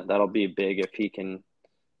that'll be big if he can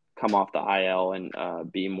come off the IL and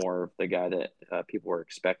be more of the guy that people were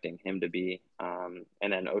expecting him to be. And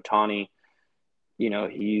then Ohtani, he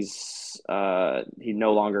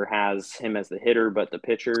no longer has him as the hitter, but the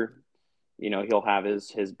pitcher. He'll have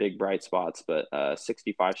his big bright spots, but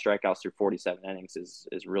 65 strikeouts through 47 innings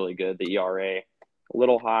is really good. The ERA a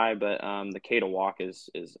little high, but the K to walk is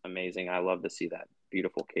amazing. I love to see that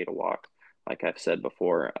beautiful K to walk, like I've said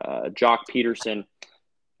before. Jock Peterson,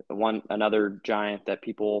 another Giant that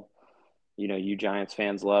people, you Giants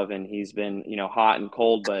fans love, and he's been, hot and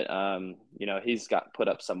cold, but he's got put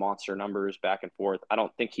up some monster numbers back and forth. I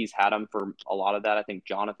don't think he's had him for a lot of that. I think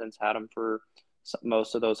Jonathan's had him for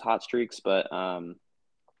most of those hot streaks, but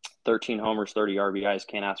 13 homers, 30 RBIs,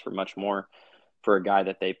 can't ask for much more for a guy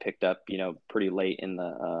that they picked up, pretty late in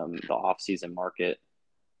the offseason market.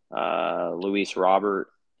 Luis Robert,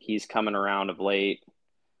 he's coming around of late.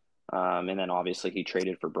 And then obviously he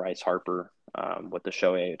traded for Bryce Harper with the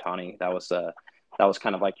Shohei Ohtani. That was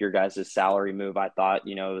kind of like your guys' salary move. I thought,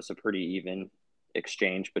 it was a pretty even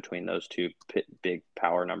exchange between those two big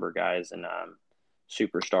power number guys and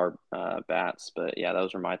superstar bats. But yeah,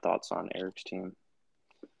 those are my thoughts on Eric's team.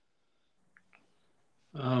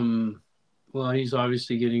 Well, he's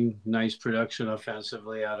obviously getting nice production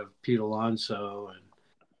offensively out of Pete Alonso and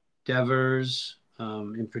Devers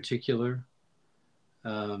in particular.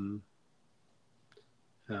 Javi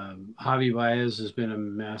Baez has been a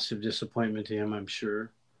massive disappointment to him, I'm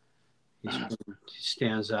sure. He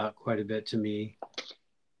stands out quite a bit to me.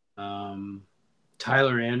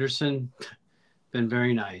 Tyler Anderson, been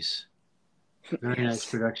very nice. Very nice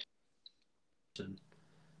production.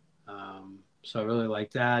 So I really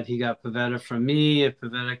like that. He got Pivetta from me. If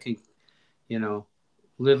Pivetta can,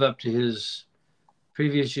 live up to his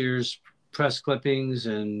previous year's press clippings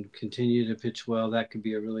and continue to pitch well, that could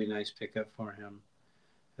be a really nice pickup for him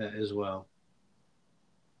as well.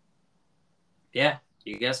 Yeah,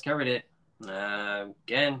 you guys covered it.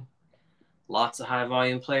 Again, lots of high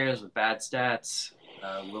volume players with bad stats.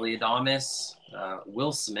 Willy Adames,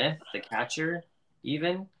 Will Smith, the catcher,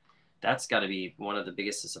 even. That's got to be one of the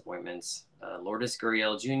biggest disappointments. Lourdes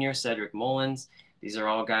Gurriel Jr., Cedric Mullins. These are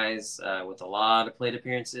all guys with a lot of plate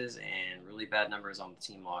appearances and really bad numbers on the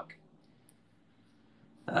team log.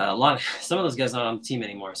 Some of those guys aren't on the team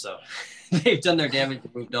anymore, so they've done their damage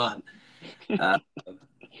and moved on. But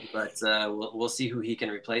we'll see who he can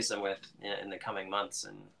replace them with in the coming months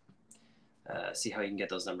and see how he can get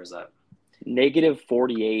those numbers up. Negative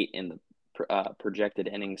 48 in the projected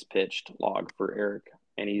innings pitched log for Eric,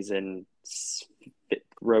 and he's in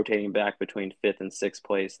rotating back between 5th and 6th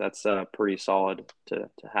place. That's pretty solid to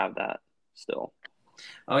have that still.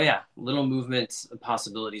 Oh yeah, little movement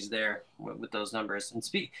possibilities there with those numbers. And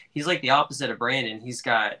he's like the opposite of Brandon. He's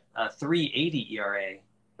got a 3.80 ERA,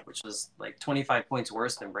 which was like 25 points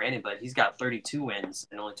worse than Brandon, but he's got 32 wins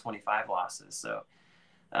and only 25 losses. So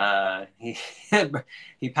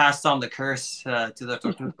he passed on the curse to the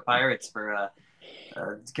Tortuga Pirates for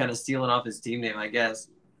kind of stealing off his team name, I guess.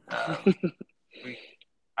 All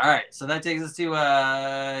right, so that takes us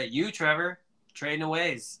to you, Trevor, trading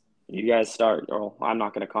aways. You guys start. Oh, I'm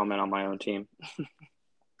not going to comment on my own team.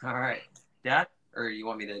 All right, Dad, or you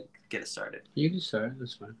want me to get it started? You can start.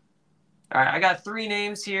 That's fine. All right, I got 3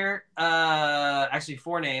 names here. Actually,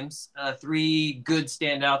 4 names. 3 good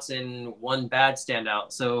standouts and 1 bad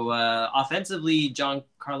standout. So offensively,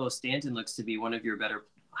 Giancarlo Stanton looks to be one of your better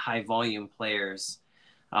high-volume players,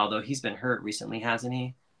 although he's been hurt recently, hasn't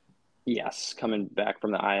he? Yes, coming back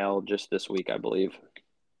from the IL just this week, I believe.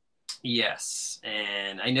 Yes,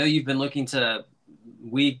 and I know you've been looking to.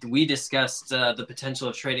 We discussed the potential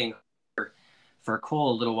of trading for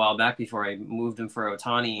Cole a little while back before I moved him for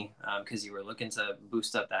Ohtani because you were looking to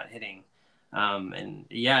boost up that hitting. And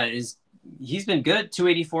yeah, he's been good.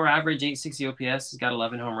 284 average, 860 OPS. He's got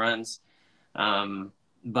 11 home runs.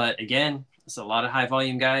 But again, it's a lot of high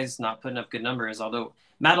volume guys not putting up good numbers. Although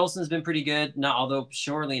Matt Olson's been pretty good, although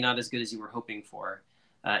surely not as good as you were hoping for.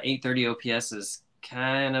 830 OPS is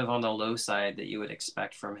kind of on the low side that you would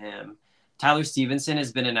expect from him. Tyler Stevenson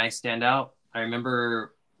has been a nice standout. I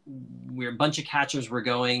remember a bunch of catchers were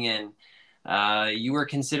going, and you were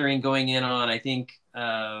considering going in on, I think,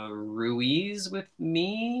 Ruiz with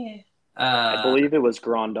me. I believe it was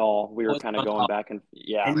Grandal. We were kind of going back and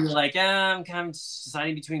yeah. And you were like, I'm kind of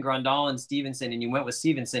deciding between Grandal and Stevenson, and you went with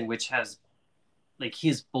Stevenson, which has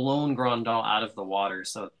he's blown Grandal out of the water.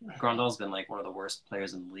 So Grandal's been like one of the worst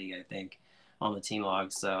players in the league, I think, on the team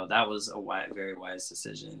log. So that was a very wise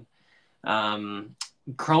decision.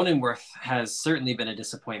 Cronenworth has certainly been a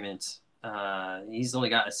disappointment He's only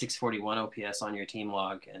got a 641 OPS on your team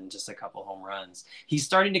log and just a couple home runs. He's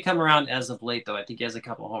starting to come around as of late, though. I think he has a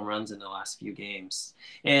couple home runs in the last few games.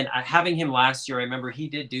 And having him last year, I remember he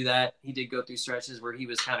did do that. He did go through stretches where he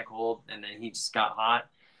was kind of cold and then he just got hot.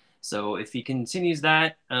 So if he continues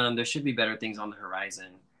that, there should be better things on the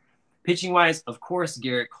horizon. Pitching wise, of course,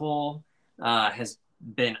 Garrett Cole has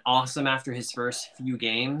been awesome after his first few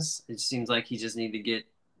games. It seems like he just needed to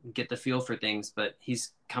get the feel for things, but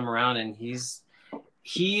he's come around and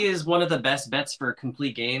he is one of the best bets for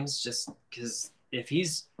complete games, just because if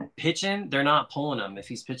he's pitching, they're not pulling him if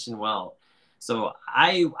he's pitching well. So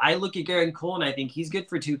I look at Garrett Cole and I think he's good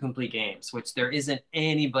for 2 complete games, which there isn't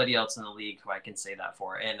anybody else in the league who I can say that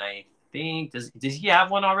for. And I think does he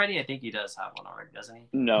have one already? I think he does have one already, doesn't he?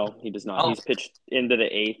 No, he does not. Oh. He's pitched into the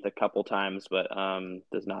 8th a couple times, but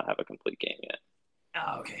does not have a complete game yet.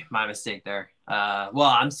 Oh, okay, my mistake there. Well,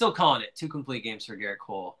 I'm still calling it 2 complete games for Garrett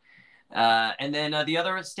Cole. And then the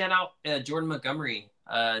other standout, Jordan Montgomery,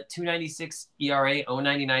 2.96 ERA,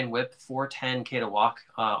 0.99 WHIP, 4.10 K to walk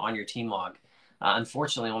on your team log.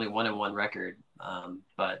 Unfortunately, only 1-1 record,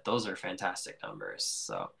 but those are fantastic numbers.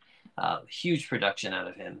 So huge production out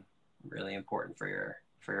of him. Really important for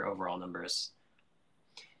your overall numbers.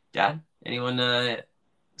 Dad, anyone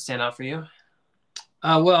stand out for you?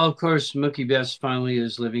 Well, of course, Mookie Betts finally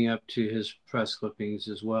is living up to his press clippings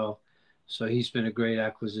as well. So he's been a great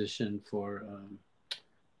acquisition for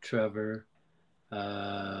Trevor.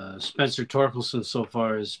 Spencer Torkelson so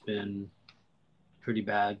far has been pretty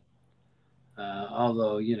bad.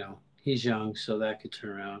 Although, he's young, so that could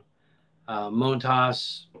turn around.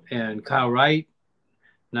 Montas and Kyle Wright.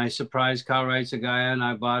 Nice surprise. Kyle Wright's a guy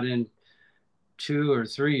I bought in 2 or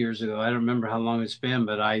 3 years ago. I don't remember how long it's been,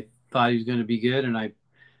 but I thought he was going to be good, and I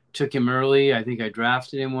took him early. I think I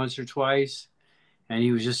drafted him once or twice, and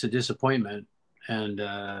he was just a disappointment.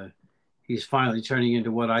 And he's finally turning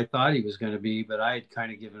into what I thought he was going to be, but I had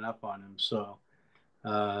kind of given up on him. So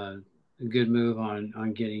a good move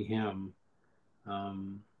on getting him.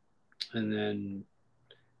 And then,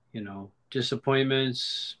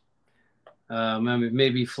 disappointments.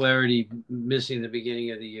 Maybe Flaherty missing the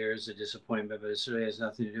beginning of the year is a disappointment, but it certainly has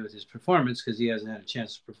nothing to do with his performance because he hasn't had a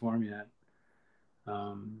chance to perform yet.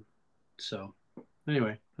 So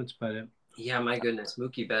anyway, that's about it. Yeah, my goodness.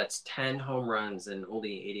 Mookie Betts, 10 home runs and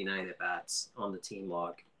only 89 at-bats on the team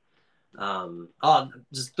log. I'll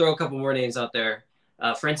just throw a couple more names out there.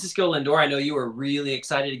 Francisco Lindor, I know you were really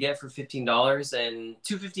excited to get for $15, and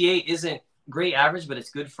 258 isn't great average, but it's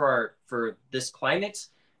good for this climate.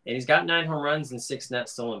 And he's got 9 home runs and 6 net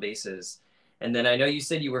stolen bases. And then I know you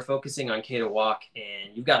said you were focusing on K to walk,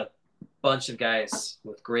 and you've got a bunch of guys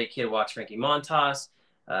with great K to walks. Frankie Montas,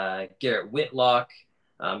 Garrett Whitlock.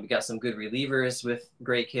 We got some good relievers with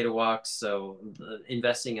great K to walks. So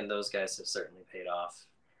investing in those guys have certainly paid off.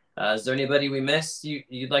 Is there anybody we missed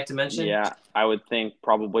you'd like to mention? Yeah, I would think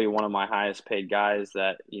probably one of my highest paid guys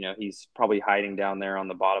that, he's probably hiding down there on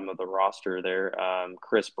the bottom of the roster there.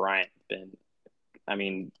 Chris Bryant.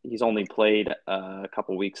 He's only played a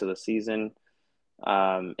couple weeks of the season.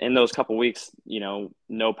 In those couple weeks, no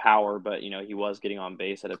power, but, he was getting on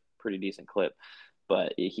base at a pretty decent clip.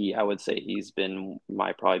 But I would say he's been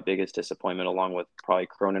my probably biggest disappointment, along with probably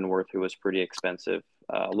Cronenworth, who was pretty expensive.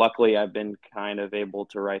 Luckily, I've been kind of able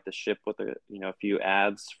to right the ship with a few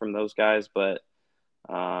ads from those guys. But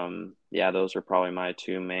those are probably my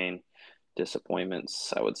 2 main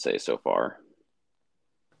disappointments, I would say, so far.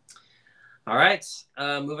 All right,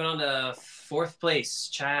 moving on to 4th place,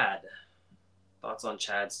 Chad. Thoughts on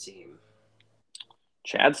Chad's team?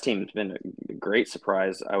 Chad's team has been a great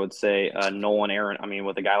surprise, I would say.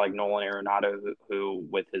 With a guy like Nolan Arenado, who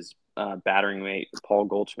with his battering mate Paul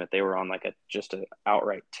Goldschmidt, they were on just an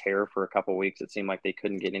outright tear for a couple of weeks. It seemed like they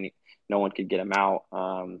couldn't get no one could get him out.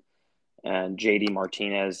 And JD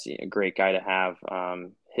Martinez, a great guy to have.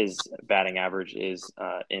 His batting average is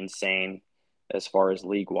insane as far as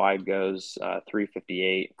league wide goes,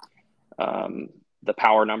 358. The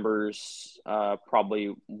power numbers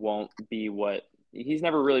probably won't be what. He's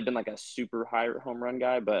never really been like a super high home run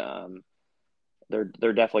guy, but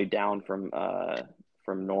they're definitely down from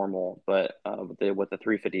normal. But with the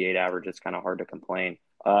 358 average, it's kind of hard to complain.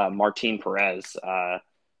 Martin Perez,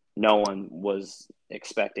 no one was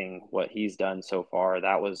expecting what he's done so far.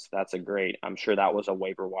 That's a great. I'm sure that was a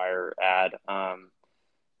waiver wire ad,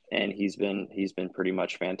 and he's been pretty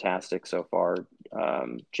much fantastic so far.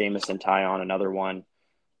 Jameson Taillon, another one.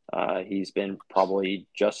 He's been probably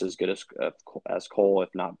just as good as Cole, if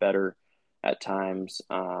not better, at times.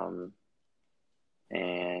 And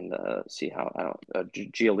see how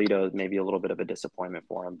Giolito may be a little bit of a disappointment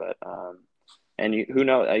for him, but And who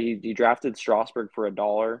knows? He drafted Strasburg for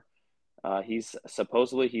 $1. He's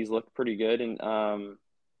looked pretty good in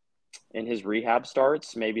his rehab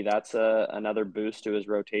starts. Maybe that's another boost to his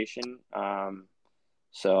rotation.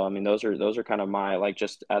 So I mean, those are kind of my, like,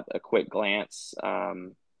 just at a quick glance.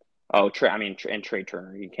 And Trey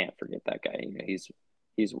Turner, you can't forget that guy. You know, he's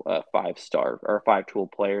a 5-star or a 5-tool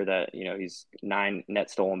player that, you know, he's 9 net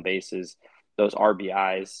stolen bases, those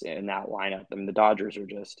RBIs in that lineup. I mean, the Dodgers are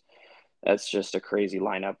that's just a crazy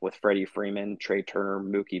lineup with Freddie Freeman, Trey Turner,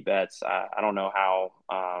 Mookie Betts. I don't know how.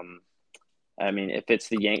 I mean, if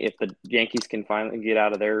the Yankees can finally get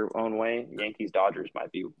out of their own way, Yankees Dodgers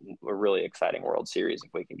might be a really exciting World Series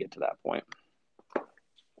if we can get to that point.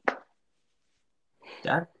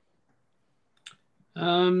 Dad?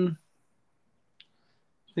 I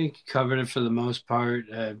think you covered it for the most part.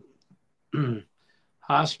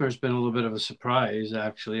 Hosmer's been a little bit of a surprise,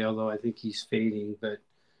 actually, although I think he's fading, but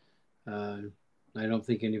I don't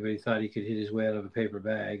think anybody thought he could hit his way out of a paper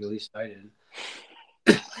bag. At least I didn't.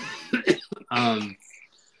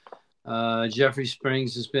 Jeffrey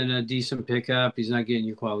Springs has been a decent pickup. He's not getting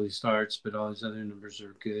you quality starts, but all his other numbers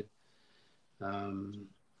are good.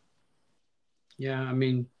 Yeah, I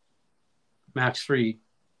mean, Max Fried,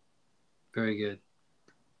 very good.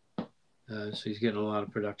 So he's getting a lot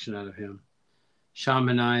of production out of him. Sean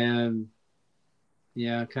Manaea,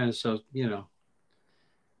 yeah, kind of, so, you know,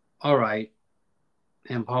 all right.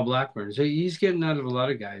 And Paul Blackburn. So he's getting out of a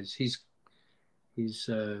lot of guys. He's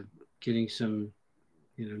getting some,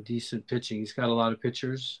 you know, decent pitching. He's got a lot of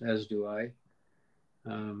pitchers, as do I.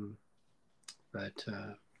 But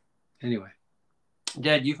anyway.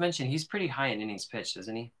 Dad, you've mentioned he's pretty high in innings pitched,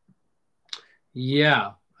 isn't he?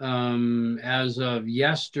 Yeah. As of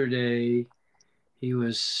yesterday, he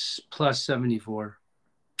was plus 74.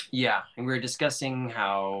 Yeah, and we were discussing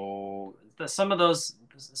how for some of those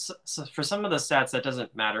stats that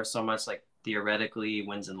doesn't matter so much, like theoretically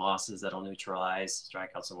wins and losses that'll neutralize,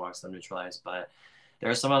 strikeouts and walks that'll neutralize, but there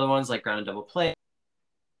are some other ones like ground and double play,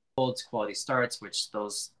 holds, quality starts, which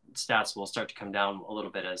those stats will start to come down a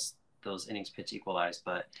little bit as those innings pitch equalize.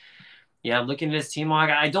 But yeah, looking at his team log,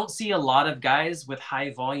 I don't see a lot of guys with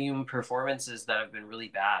high volume performances that have been really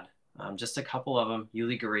bad. Just a couple of them.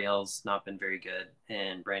 Yuli Gurriel's not been very good,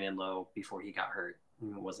 and Brandon Lowe, before he got hurt,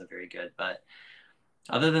 wasn't very good. But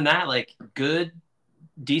other than that, like,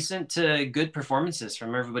 decent to good performances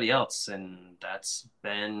from everybody else, and that's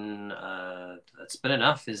been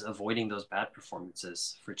enough. Is avoiding those bad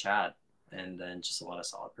performances for Chad, and then just a lot of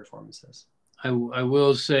solid performances. I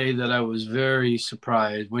will say that I was very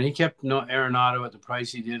surprised when he kept Arenado at the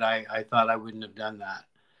price he did. I thought I wouldn't have done that.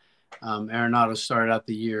 Arenado started out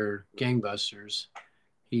the year gangbusters.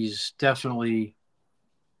 He's definitely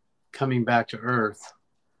coming back to earth.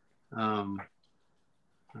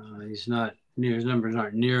 He's not near, his numbers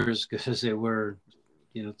aren't near as good as they were,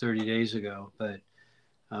 30 days ago. But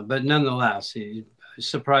nonetheless, he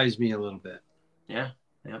surprised me a little bit. Yeah.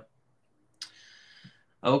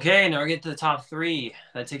 Okay, now we get to the top 3.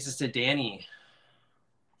 That takes us to Danny.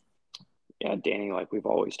 Yeah, Danny, like we've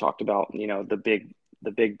always talked about, the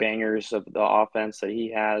big bangers of the offense that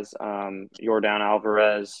he has. Yordan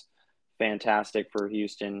Alvarez, fantastic for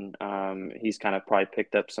Houston. He's kind of probably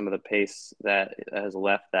picked up some of the pace that has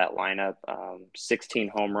left that lineup.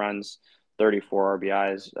 16 home runs, 34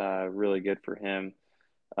 RBIs, really good for him.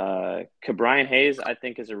 Ke'Bryan Hayes, I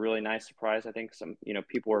think, is a really nice surprise. I think some,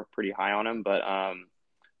 people were pretty high on him, but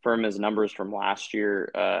from his numbers from last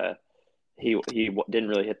year, he didn't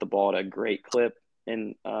really hit the ball at a great clip,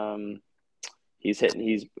 and he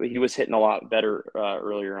was hitting a lot better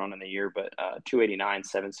earlier on in the year, but 289,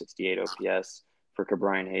 768 OPS for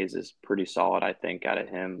Ke'Bryan Hayes is pretty solid, I think, out of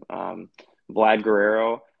him. Vlad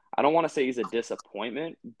Guerrero, I don't want to say he's a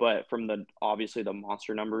disappointment, but from obviously the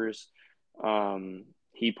monster numbers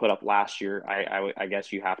he put up last year, I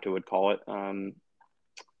guess you would call it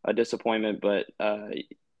a disappointment. But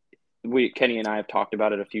Kenny and I have talked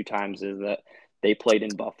about it a few times, is that they played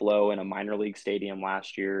in Buffalo in a minor league stadium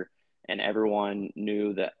last year, and everyone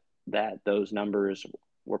knew that those numbers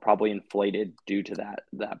were probably inflated due to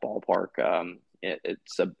that ballpark. It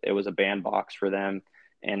was a bandbox for them,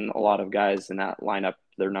 and a lot of guys in that lineup,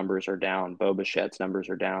 their numbers are down. Bo Bichette's numbers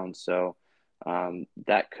are down, so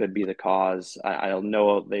that could be the cause. I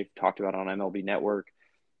know they've talked about it on MLB Network.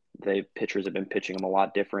 The pitchers have been pitching him a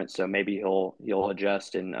lot different, so maybe he'll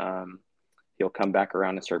adjust and he'll come back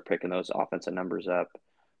around and start picking those offensive numbers up.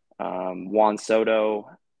 Juan Soto,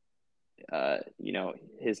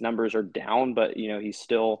 his numbers are down, but he's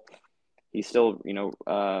still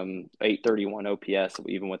 831 OPS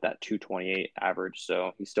even with that 228 average,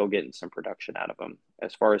 so he's still getting some production out of him.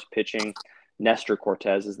 As far as pitching, Nestor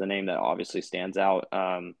Cortez is the name that obviously stands out.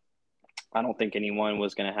 I don't think anyone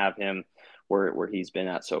was going to have him where he's been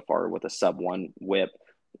at so far with a sub-1 WHIP,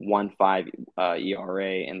 1.5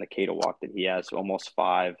 ERA, and the K to walk that he has, almost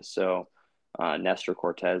 5. So Nestor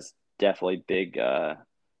Cortez, definitely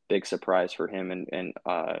big surprise for him, and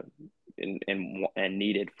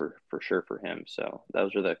needed for sure for him. So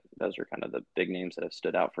those are kind of the big names that have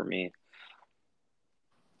stood out for me.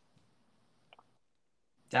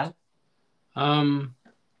 Dad?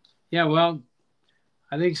 Yeah, well,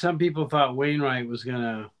 I think some people thought Wainwright was going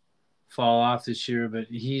to fall off this year, but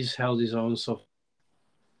he's held his own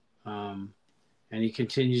and he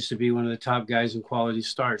continues to be one of the top guys in quality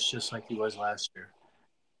starts, just like he was last year.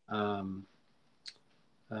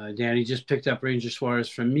 Danny just picked up Ranger Suarez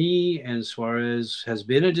from me, and Suarez has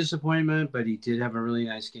been a disappointment, but he did have a really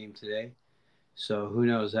nice game today. So who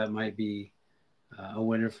knows? That might be a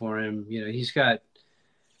winner for him. You know, he's got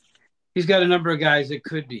a number of guys that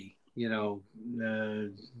could be. You know,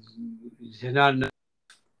 not enough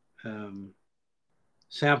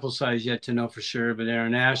sample size yet to know for sure. But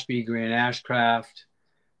Aaron Ashby, Grant Ashcraft,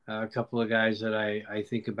 a couple of guys that I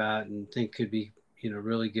think about and think could be,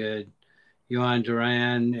 really good. Yohan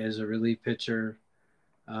Duran as a relief pitcher.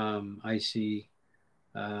 I see.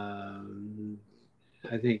 I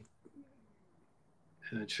think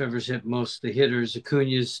Trevor's hit most of the hitters.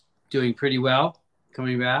 Acuna's doing pretty well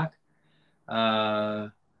coming back.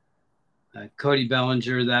 Cody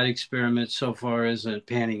Bellinger, that experiment so far isn't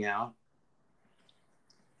panning out.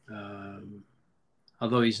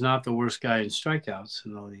 Although he's not the worst guy in strikeouts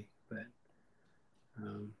in the league. But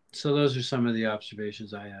so those are some of the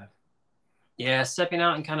observations I have. Yeah, stepping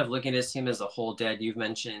out and kind of looking at his team as a whole, Dad, you've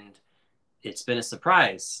mentioned it's been a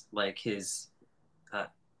surprise. Like it's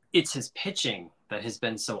his pitching that has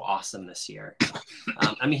been so awesome this year.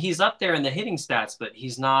 I mean, he's up there in the hitting stats, but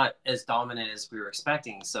he's not as dominant as we were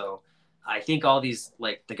expecting. So I think all these,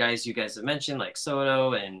 like the guys you guys have mentioned, like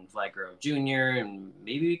Soto and Vlad Guerrero Jr., and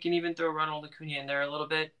maybe we can even throw Ronald Acuna in there a little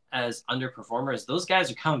bit as underperformers. Those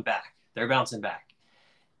guys are coming back. They're bouncing back.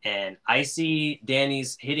 And I see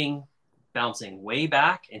Danny's hitting bouncing way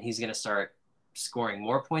back, and he's going to start scoring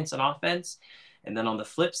more points on offense. And then on the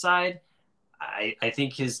flip side, I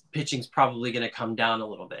think his pitching's probably going to come down a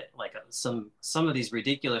little bit. Like some of these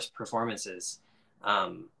ridiculous performances,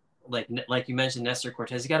 like you mentioned, Nestor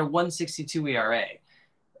Cortez, he got a 1.62 ERA.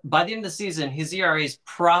 By the end of the season, his ERA is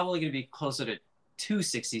probably going to be closer to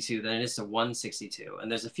 2.62 than it is to 1.62. And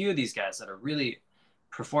there's a few of these guys that are really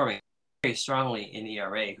performing very strongly in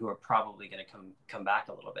ERA who are probably going to come back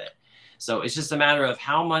a little bit. So it's just a matter of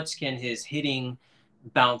how much can his hitting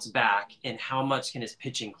bounce back and how much can his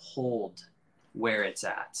pitching hold where it's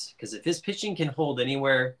at. Because if his pitching can hold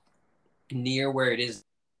anywhere near where it is,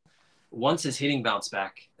 once his hitting bounce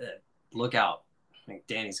back, look out. I think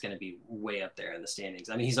Danny's going to be way up there in the standings.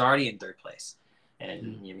 I mean, he's already in third place.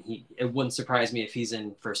 And it wouldn't surprise me if he's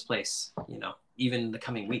in first place, even in the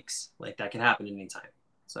coming weeks. Like that could happen anytime.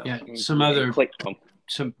 So yeah, some other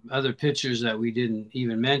pitchers that we didn't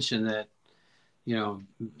even mention that,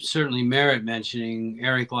 certainly merit mentioning,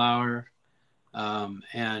 Eric Lauer,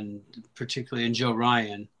 and particularly in Joe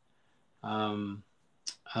Ryan. And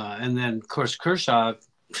then, of course, Kershaw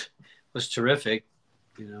was terrific.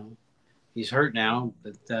 He's hurt now,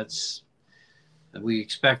 but we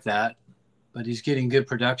expect that. But he's getting good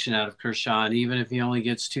production out of Kershaw, and even if he only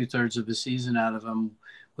gets 2/3 of the season out of him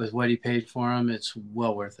with what he paid for him, it's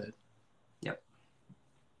well worth it. Yep.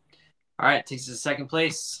 All right, takes us to second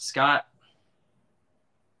place. Scott.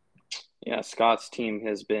 Yeah, Scott's team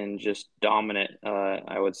has been just dominant,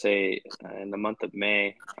 I would say, in the month of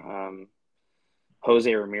May.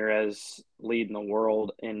 Jose Ramirez leading the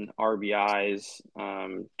world in RBIs.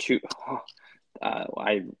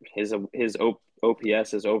 His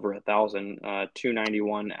OPS is over 1,000,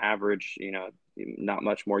 291 average. Not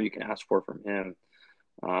much more you can ask for from him.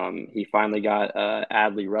 He finally got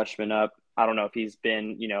Adley Rutschman up. I don't know if he's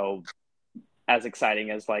been, as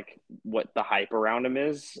exciting as like what the hype around him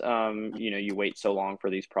is. You wait so long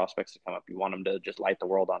for these prospects to come up. You want them to just light the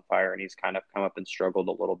world on fire, and he's kind of come up and struggled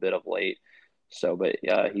a little bit of late. So, but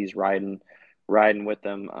he's riding with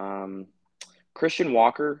them. Christian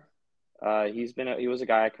Walker, he was a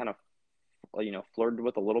guy I kind of, flirted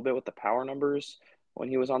with a little bit with the power numbers when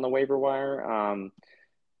he was on the waiver wire.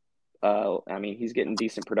 I mean, he's getting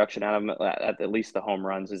decent production out of him at least the home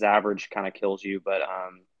runs. His average kind of kills you, but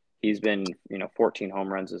he's been, 14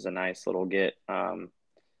 home runs is a nice little get. And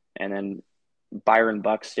then Byron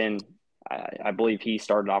Buxton, I believe he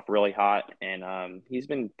started off really hot, and he's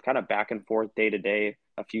been kind of back and forth day to day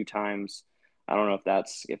a few times. I don't know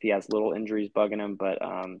if he has little injuries bugging him, but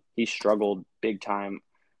he struggled big time,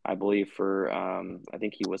 I believe, for I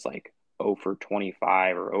think he was like 0 for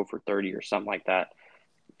 25 or 0 for 30 or something like that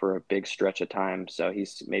for a big stretch of time. So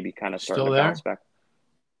he's maybe kind of starting Still to there? bounce back.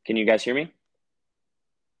 Can you guys hear me?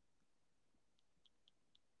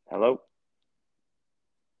 Hello?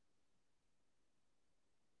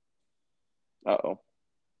 Uh-oh.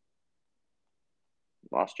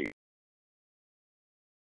 Lost you.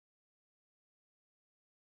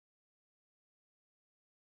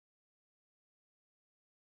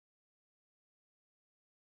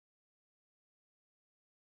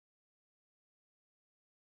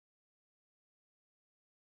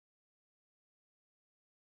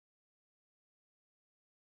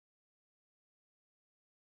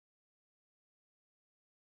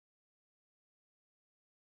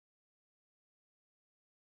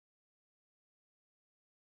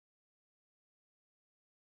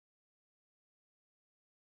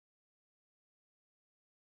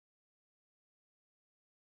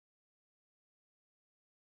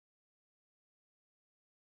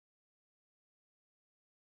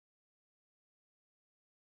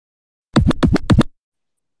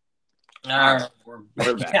 All right.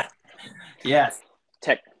 We're back. Yes.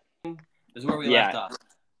 Tech. This is where we Yeah. left off.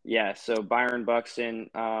 Yeah, so Byron Buxton,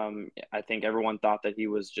 I think everyone thought that he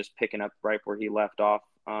was just picking up right where he left off,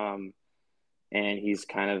 and he's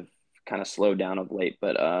kind of slowed down of late.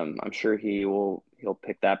 But I'm sure he'll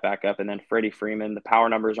pick that back up. And then Freddie Freeman, the power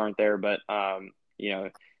numbers aren't there, but you know,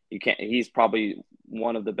 you can't. He's probably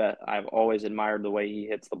one of the best. I've always admired the way he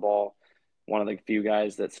hits the ball. One of the few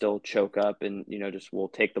guys that still choke up and just will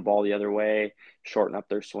take the ball the other way, shorten up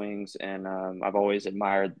their swings, and I've always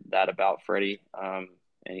admired that about Freddie. And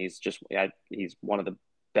he's one of the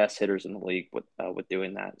best hitters in the league with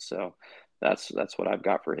doing that. So that's what I've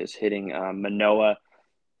got for his hitting. Manoah,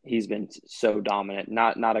 he's been so dominant.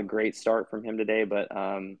 Not a great start from him today, but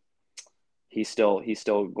he still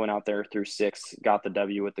went out there through 6, got the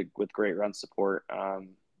W with great run support.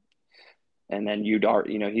 And then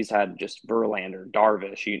he's had just Verlander,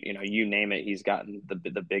 Darvish, you name it. He's gotten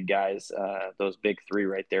the big guys, those big 3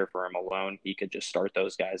 right there for him alone. He could just start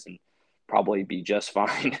those guys and probably be just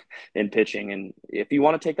fine in pitching. And if you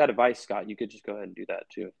want to take that advice, Scott, you could just go ahead and do that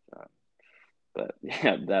too. But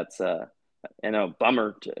yeah, that's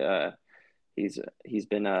bummer. He's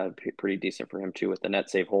been pretty decent for him too with the net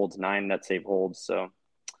save holds, 9 net save holds. So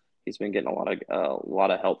he's been getting a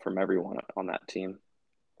lot of help from everyone on that team.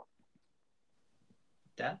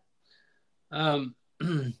 Dad?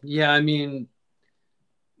 Yeah, I mean,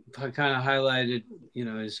 I kind of highlighted,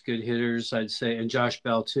 his good hitters, I'd say, and Josh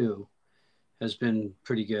Bell too has been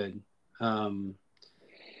pretty good.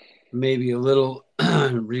 Maybe a little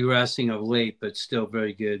regressing of late, but still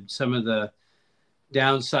very good. Some of the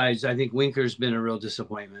downsides, I think Winker's been a real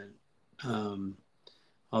disappointment.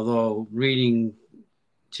 Although reading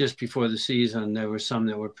just before the season, there were some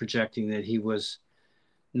that were projecting that he was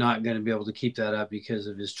not going to be able to keep that up because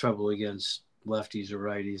of his trouble against lefties or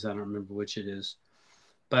righties. I don't remember which it is.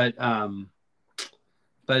 But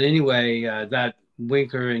anyway, that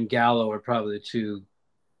Winker and Gallo are probably the 2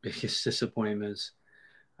 biggest disappointments.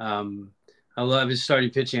 I love his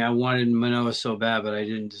starting pitching. I wanted Manoah so bad, but I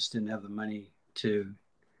just didn't have the money to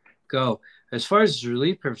go. As far as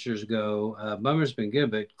relief pitchers go, Bummer's been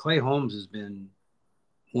good, but Clay Holmes has been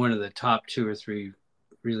one of the top 2 or 3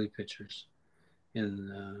 relief pitchers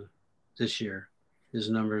in this year. His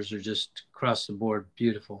numbers are just across the board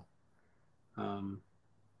beautiful.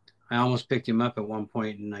 I almost picked him up at one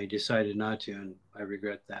point, and I decided not to, and I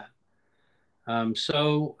regret that.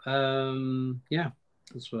 Yeah,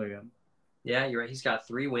 that's what I got. Yeah, you're right. He's got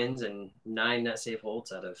 3 wins and 9 net save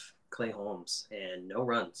holds out of Clay Holmes, and no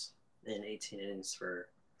runs in 18 innings for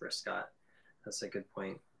Scott. That's a good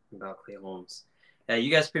point about Clay Holmes. You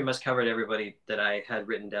guys pretty much covered everybody that I had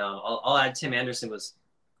written down. I'll add Tim Anderson was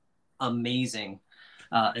amazing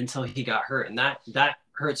until he got hurt, and that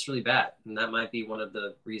hurts really bad, and that might be one of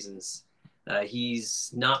the reasons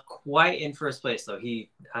he's not quite in first place. Though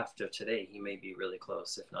after today, he may be really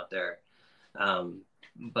close, if not there.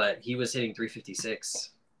 But he was hitting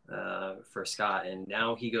 356 for Scott, and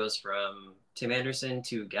now he goes from Tim Anderson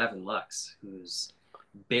to Gavin Lux, who's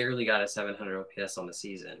barely got a 700 OPS on the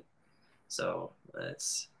season. So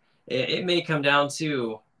it may come down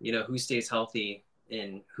to who stays healthy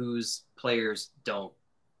and whose players don't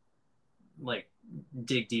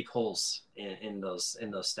dig deep holes in those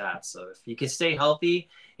stats. So if you can stay healthy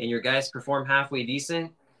and your guys perform halfway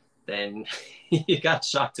decent, then you got a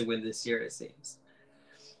shot to win this year, it seems.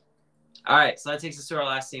 All right, so that takes us to our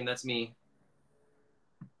last team. That's me,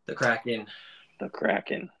 the Kraken. The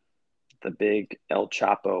Kraken. the big El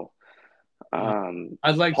Chapo.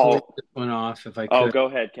 I'd like to leave this one off if I could. Oh, go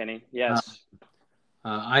ahead, Kenny. Yes.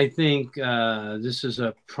 I think this is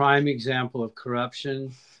a prime example of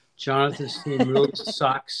corruption. Jonathan's team really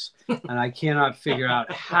sucks, and I cannot figure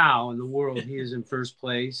out how in the world he is in first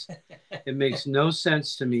place. It makes no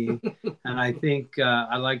sense to me, and I think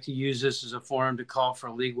I like to use this as a forum to call for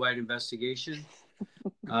a league-wide investigation.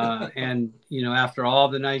 And, after all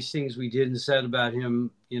the nice things we did and said about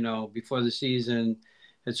him, before the season,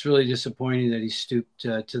 it's really disappointing that he stooped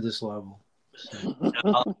to this level. So.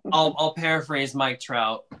 I'll paraphrase Mike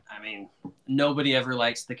Trout. I mean, nobody ever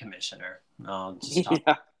likes the commissioner. I'll just talk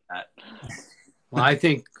about that. Well, I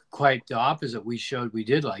think quite the opposite. We showed we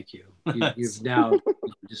did like you. You've now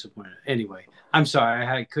disappointed. Anyway, I'm sorry.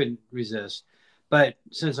 I couldn't resist. But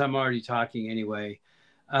since I'm already talking anyway,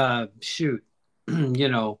 Goldschmidt's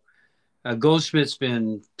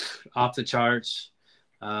been off the charts.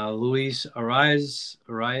 Luis Arias,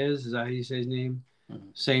 is that how you say his name? Mm-hmm.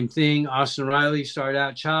 Same thing. Austin Riley started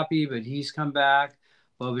out choppy, but he's come back.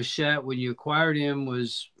 Bo Bichette, when you acquired him,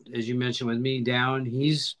 was, as you mentioned with me, down.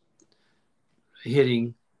 He's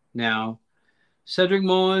hitting now. Cedric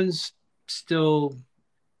Mullins still,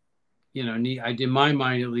 in my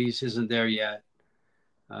mind at least, isn't there yet.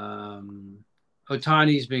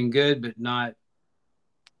 Ohtani's been good, but not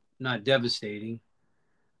devastating.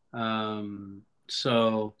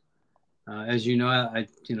 As you know,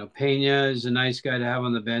 Pena is a nice guy to have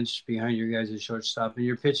on the bench behind your guys at shortstop, and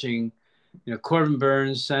you're pitching, Corbin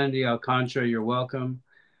Burns, Sandy Alcantara, you're welcome.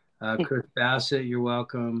 Chris Bassett, you're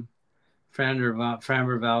welcome.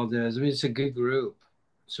 Framber Valdez. I mean, it's a good group.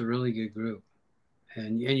 It's a really good group,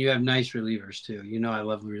 and you have nice relievers too. I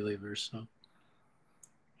love relievers. So.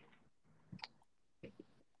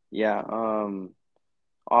 Yeah.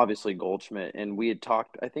 Obviously Goldschmidt, and we had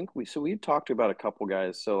talked. We had talked about a couple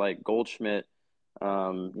guys. So like Goldschmidt,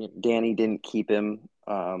 Danny didn't keep him.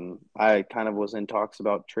 I kind of was in talks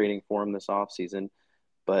about trading for him this offseason,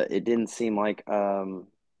 but it didn't seem like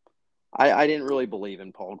I didn't really believe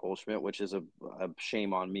in Paul Goldschmidt, which is a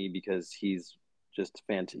shame on me because he's just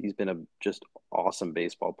he's been a just awesome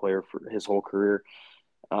baseball player for his whole career.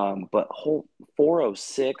 But whole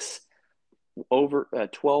 406 over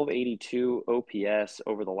 1282 OPS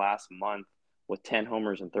over the last month with 10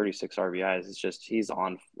 homers and 36 RBIs. It's just he's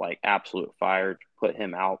on like absolute fire. Put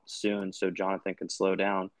him out soon so Jonathan can slow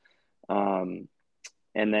down. And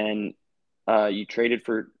then you traded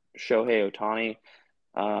for Shohei Ohtani.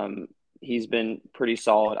 He's been pretty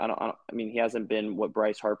solid. I mean, he hasn't been what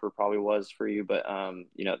Bryce Harper probably was for you, but I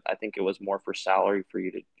think it was more for salary for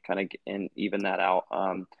you to kind of even that out.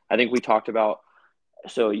 I think we talked about.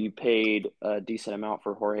 So you paid a decent amount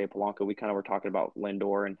for Jorge Polanco. We kind of were talking about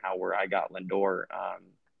Lindor and where I got Lindor,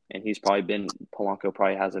 and Polanco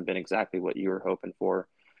probably hasn't been exactly what you were hoping for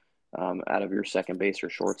out of your second base or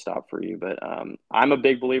shortstop for you. But I'm a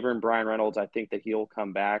big believer in Brian Reynolds. I think that he'll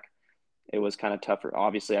come back. It was kind of tougher.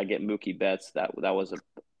 Obviously, I get Mookie Betts. That was a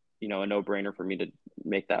no-brainer for me to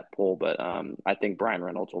make that pull. But I think Brian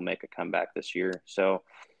Reynolds will make a comeback this year. So.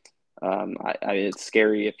 It's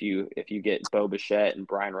scary if you get Bo Bichette and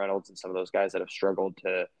Brian Reynolds and some of those guys that have struggled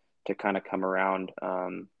to kind of come around,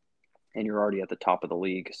 and you're already at the top of the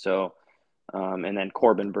league. So, and then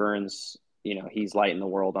Corbin Burns, he's lighting the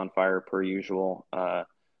world on fire per usual.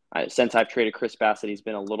 Since I've traded Chris Bassett, he's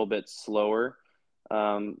been a little bit slower.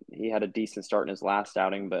 He had a decent start in his last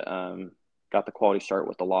outing, but got the quality start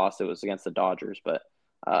with the loss. It was against the Dodgers, but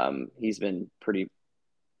he's been pretty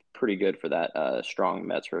good for that strong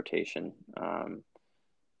Mets rotation.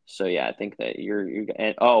 So yeah, I think that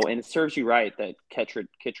and it serves you right that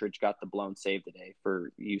Kittredge got the blown save today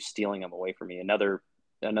for you stealing him away from me. Another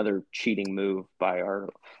cheating move by our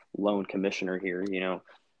lone commissioner here,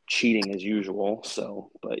 cheating as usual.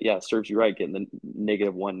 So, but yeah, serves you right getting the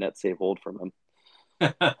 -1 net save hold from him.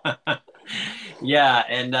 Yeah,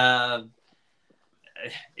 and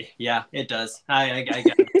yeah, it does. I got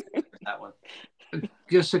that one.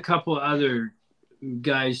 Just a couple other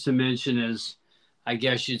guys to mention as, I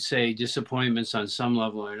guess you'd say, disappointments on some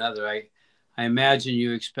level or another. I imagine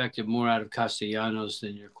you expected more out of Castellanos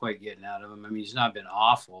than you're quite getting out of him. I mean, he's not been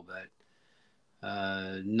awful, but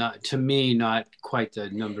not quite the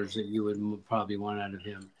numbers that you would probably want out of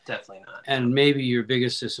him. Definitely not. And maybe your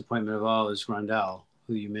biggest disappointment of all is Grandal,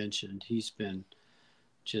 who you mentioned. He's been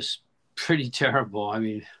just pretty terrible. I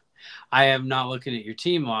mean, I am not looking at your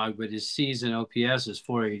team log, but his season OPS is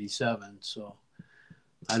 487. So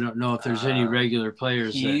I don't know if there's any regular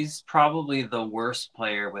players. He's probably the worst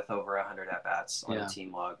player with over 100 at-bats on the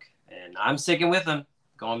team log. And I'm sticking with him.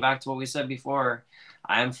 Going back to what we said before,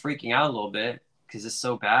 I am freaking out a little bit because it's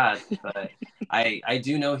so bad. But I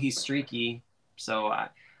do know he's streaky, so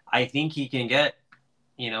I think he can get,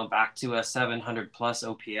 back to a 700 plus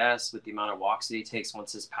OPS with the amount of walks that he takes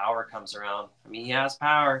once his power comes around. I mean, he has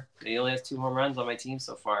power. He only has 2 home runs on my team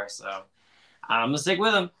so far, so I'm gonna stick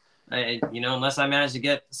with him. Unless I manage to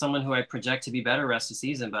get someone who I project to be better rest of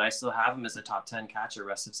season, but I still have him as a top 10 catcher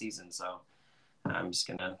rest of season. So I'm just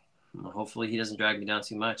gonna hopefully he doesn't drag me down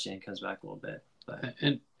too much and he comes back a little bit. But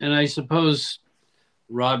and I suppose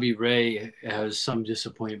Robbie Ray has some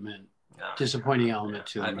disappointing element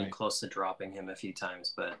to him. I've been close to dropping him a few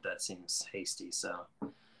times, but that seems hasty. So,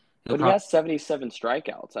 but he has 77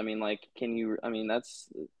 strikeouts. I mean, that's,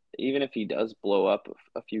 even if he does blow up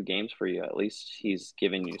a few games for you, at least he's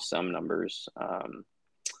giving you some numbers.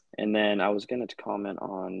 And then I was going to comment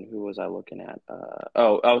on, who was I looking at?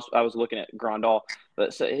 I was looking at Grandal,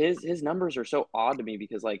 but so his numbers are so odd to me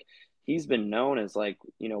because like he's been known as like,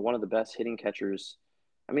 one of the best hitting catchers.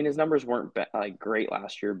 I mean, his numbers weren't great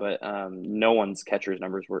last year, but no one's catcher's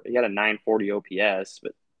numbers were. He had a 940 OPS,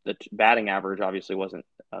 but the batting average obviously wasn't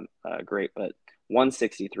great. But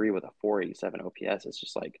 163 with a 487 OPS, it's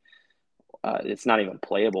just like it's not even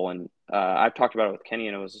playable. And I've talked about it with Kenny,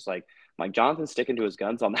 and it was just like Jonathan's sticking to his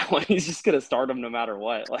guns on that one. He's just gonna start him no matter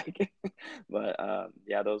what. But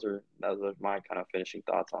yeah, those are my kind of finishing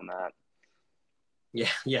thoughts on that.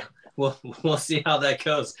 Yeah. We'll see how that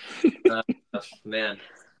goes. Man,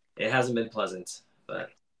 it hasn't been pleasant, but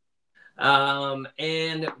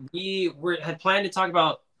and we had planned to talk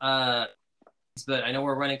about but I know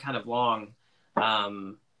we're running kind of long.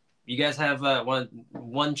 You guys have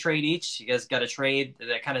one trade each. You guys got a trade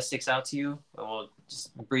that kind of sticks out to you? We'll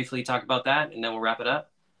just briefly talk about that, and then we'll wrap it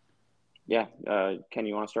up. Yeah. Ken,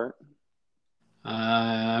 you want to start?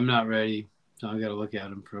 I'm not ready. So I got to look at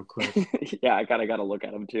them real quick. Yeah, I kind of got to look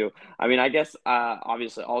at them too. I mean, I guess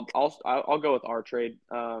obviously I'll go with our trade,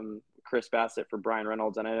 Chris Bassett for Brian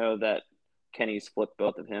Reynolds, and I know that Kenny's flipped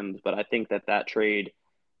both of him, but I think that trade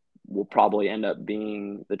will probably end up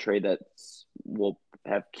being the trade that will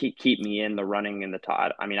keep me in the running in the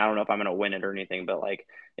top. I mean, I don't know if I'm going to win it or anything, but like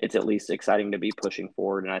it's at least exciting to be pushing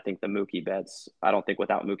forward. And I think the Mookie Betts, I don't think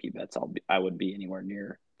without Mookie Betts I would be anywhere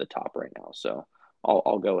near the top right now. So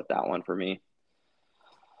I'll go with that one for me.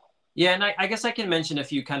 Yeah, and I guess I can mention a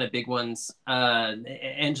few kind of big ones.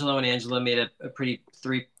 Angelo and Angela made a pretty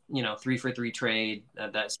 3-for-3 trade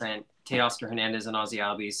that sent Teoscar Hernandez and Ozzie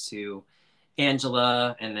Albies to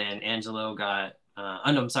Angela, and then Angelo got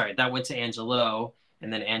that went to Angelo,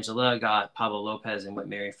 and then Angela got Pablo Lopez and Whit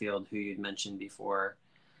Merrifield, who you'd mentioned before.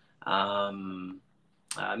 Me and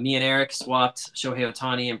Eric swapped Shohei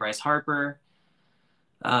Ohtani and Bryce Harper.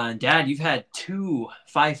 Dad, you've had 2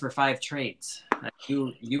 5-for-5 trades.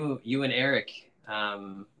 You and Eric.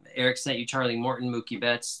 Eric sent you Charlie Morton, Mookie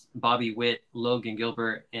Betts, Bobby Witt, Logan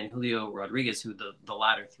Gilbert, and Julio Rodriguez, who the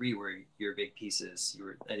latter 3 were your big pieces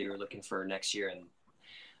that you were looking for next year. And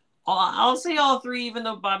I'll say all 3, even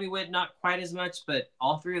though Bobby Witt not quite as much, but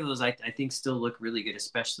all 3 of those I think still look really good,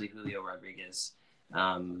 especially Julio Rodriguez.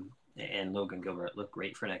 And Logan Gilbert look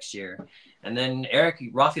great for next year. And then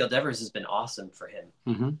Rafael Devers has been awesome for him.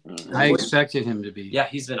 Mm-hmm. I expected him to be. Yeah,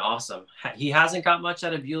 he's been awesome. He hasn't got much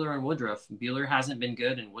out of Buehler and Woodruff. Buehler hasn't been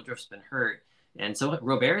good, and Woodruff's been hurt. And so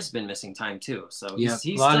Robert's been missing time too. So he's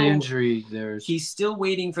a lot of injury there. He's still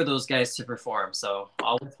waiting for those guys to perform. So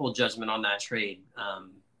I'll withhold judgment on that trade.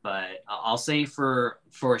 But I'll say for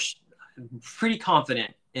pretty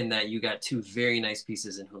confident in that you got 2 very nice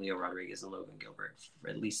pieces in Julio Rodriguez and Logan Gilbert, for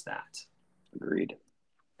at least that. Agreed.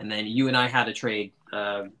 And then you and I had a trade.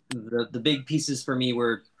 The big pieces for me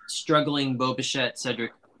were struggling Bo Bichette,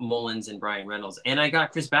 Cedric Mullins, and Brian Reynolds. And I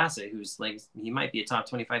got Chris Bassett, who's he might be a top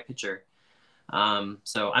 25 pitcher.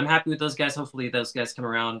 So I'm happy with those guys. Hopefully those guys come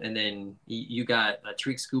around. And then you got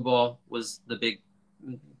Tariq Skubal was the big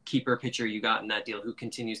keeper pitcher you got in that deal, who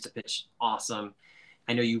continues to pitch awesome.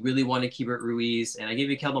 I know you really wanted Keibert Ruiz, and I gave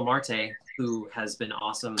you Ketel Marte, who has been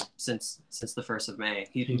awesome since the 1st of May.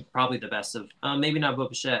 He's probably the best of maybe not Bo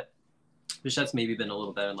Bichette. Bichette's maybe been a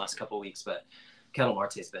little better in the last couple of weeks, but Ketel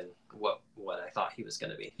Marte's been what I thought he was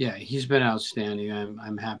going to be. Yeah, he's been outstanding.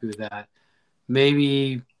 I'm happy with that.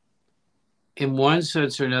 Maybe in one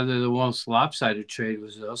sense or another, the most lopsided trade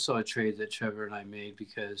was also a trade that Trevor and I made,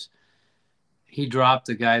 because he dropped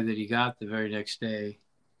the guy that he got the very next day.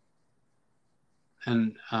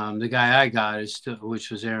 And the guy I got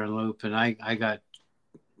which was Aaron Loop, and I got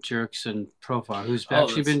Jerks and Profar, who's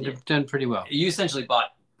actually done pretty well. You essentially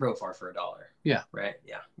bought Profar for $1. Yeah. Right?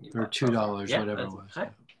 Yeah. Or $2, whatever it was.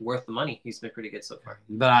 Worth the money. He's been pretty good so far.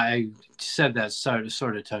 But I said that sort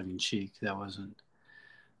of tongue in cheek. That wasn't,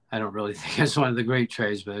 I don't really think it's one of the great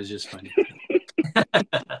trades, but it was just funny.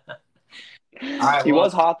 right, He well-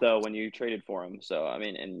 was hot though when you traded for him. So I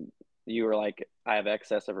mean, and you were like, I have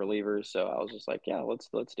excess of relievers, so I was just like, yeah, let's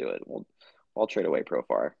do it. I'll trade away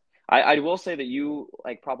Profar. I will say that you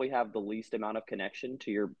like probably have the least amount of connection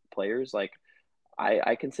to your players. Like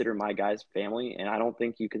I consider my guys family, and I don't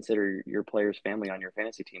think you consider your players family on your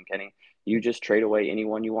fantasy team, Kenny. You just trade away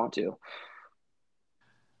anyone you want to.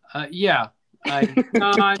 Yeah.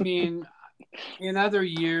 I mean, in other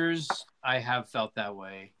years, I have felt that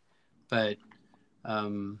way. But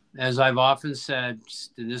as I've often said,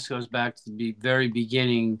 this goes back to the very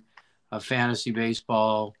beginning of fantasy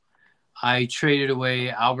baseball. I traded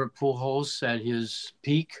away Albert Pujols at his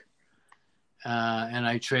peak, and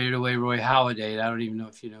I traded away Roy Halladay. I don't even know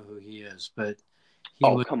if you know who he is, but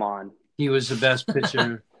Come on. He was the best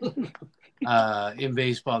pitcher in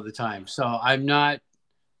baseball at the time. So I'm not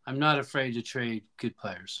afraid to trade good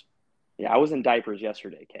players. Yeah, I was in diapers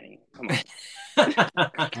yesterday, Kenny. Come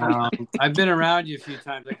on. I've been around you a few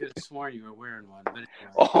times. I could have sworn you were wearing one. But anyway.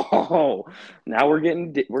 Oh, now we're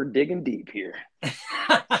digging deep here.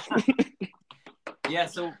 Yeah.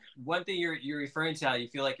 So one thing you're referring to, how you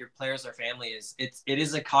feel like your players are family, is it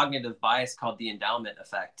is a cognitive bias called the endowment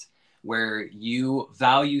effect, where you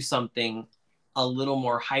value something a little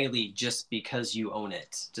more highly just because you own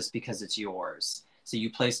it, just because it's yours. So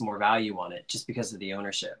you place more value on it just because of the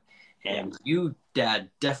ownership. And you, Dad,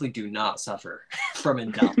 definitely do not suffer from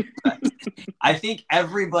endowment effect. I think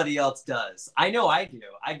everybody else does. I know I do.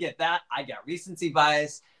 I get that. I got recency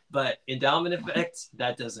bias, but endowment effect,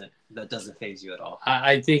 that doesn't faze you at all.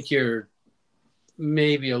 I think you're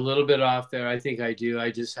maybe a little bit off there. I think I do. I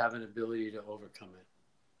just have an ability to overcome it.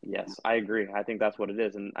 Yes, I agree. I think that's what it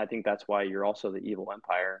is, and I think that's why you're also the evil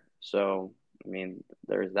empire. So, I mean,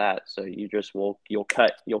 there's that. So you just you'll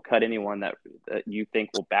cut anyone that you think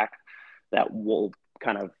will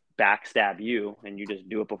kind of backstab you, and you just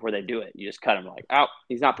do it before they do it. You just cut him like, oh,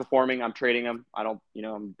 he's not performing. I'm trading him. I don't,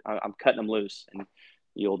 I'm cutting him loose, and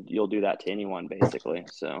you'll do that to anyone basically.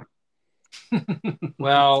 So,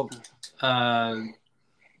 well, the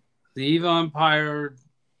evil empire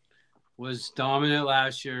was dominant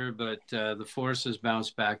last year, but the forces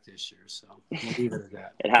bounced back this year. So we'll leave it at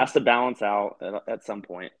that. It has to balance out at some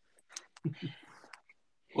point.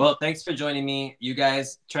 Well, thanks for joining me, you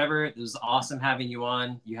guys. Trevor, it was awesome having you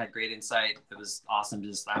on. You had great insight. It was awesome.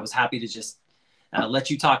 I was happy to just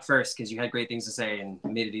let you talk first because you had great things to say and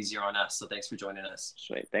made it easier on us. So thanks for joining us.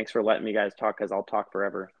 Sweet. Thanks for letting me guys talk, because I'll talk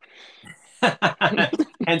forever.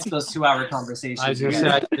 Hence those 2-hour conversations. I was going to say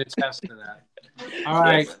I could attest to that. All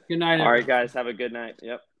right. Yes. Good night. All right, guys. Have a good night.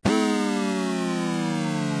 Yep.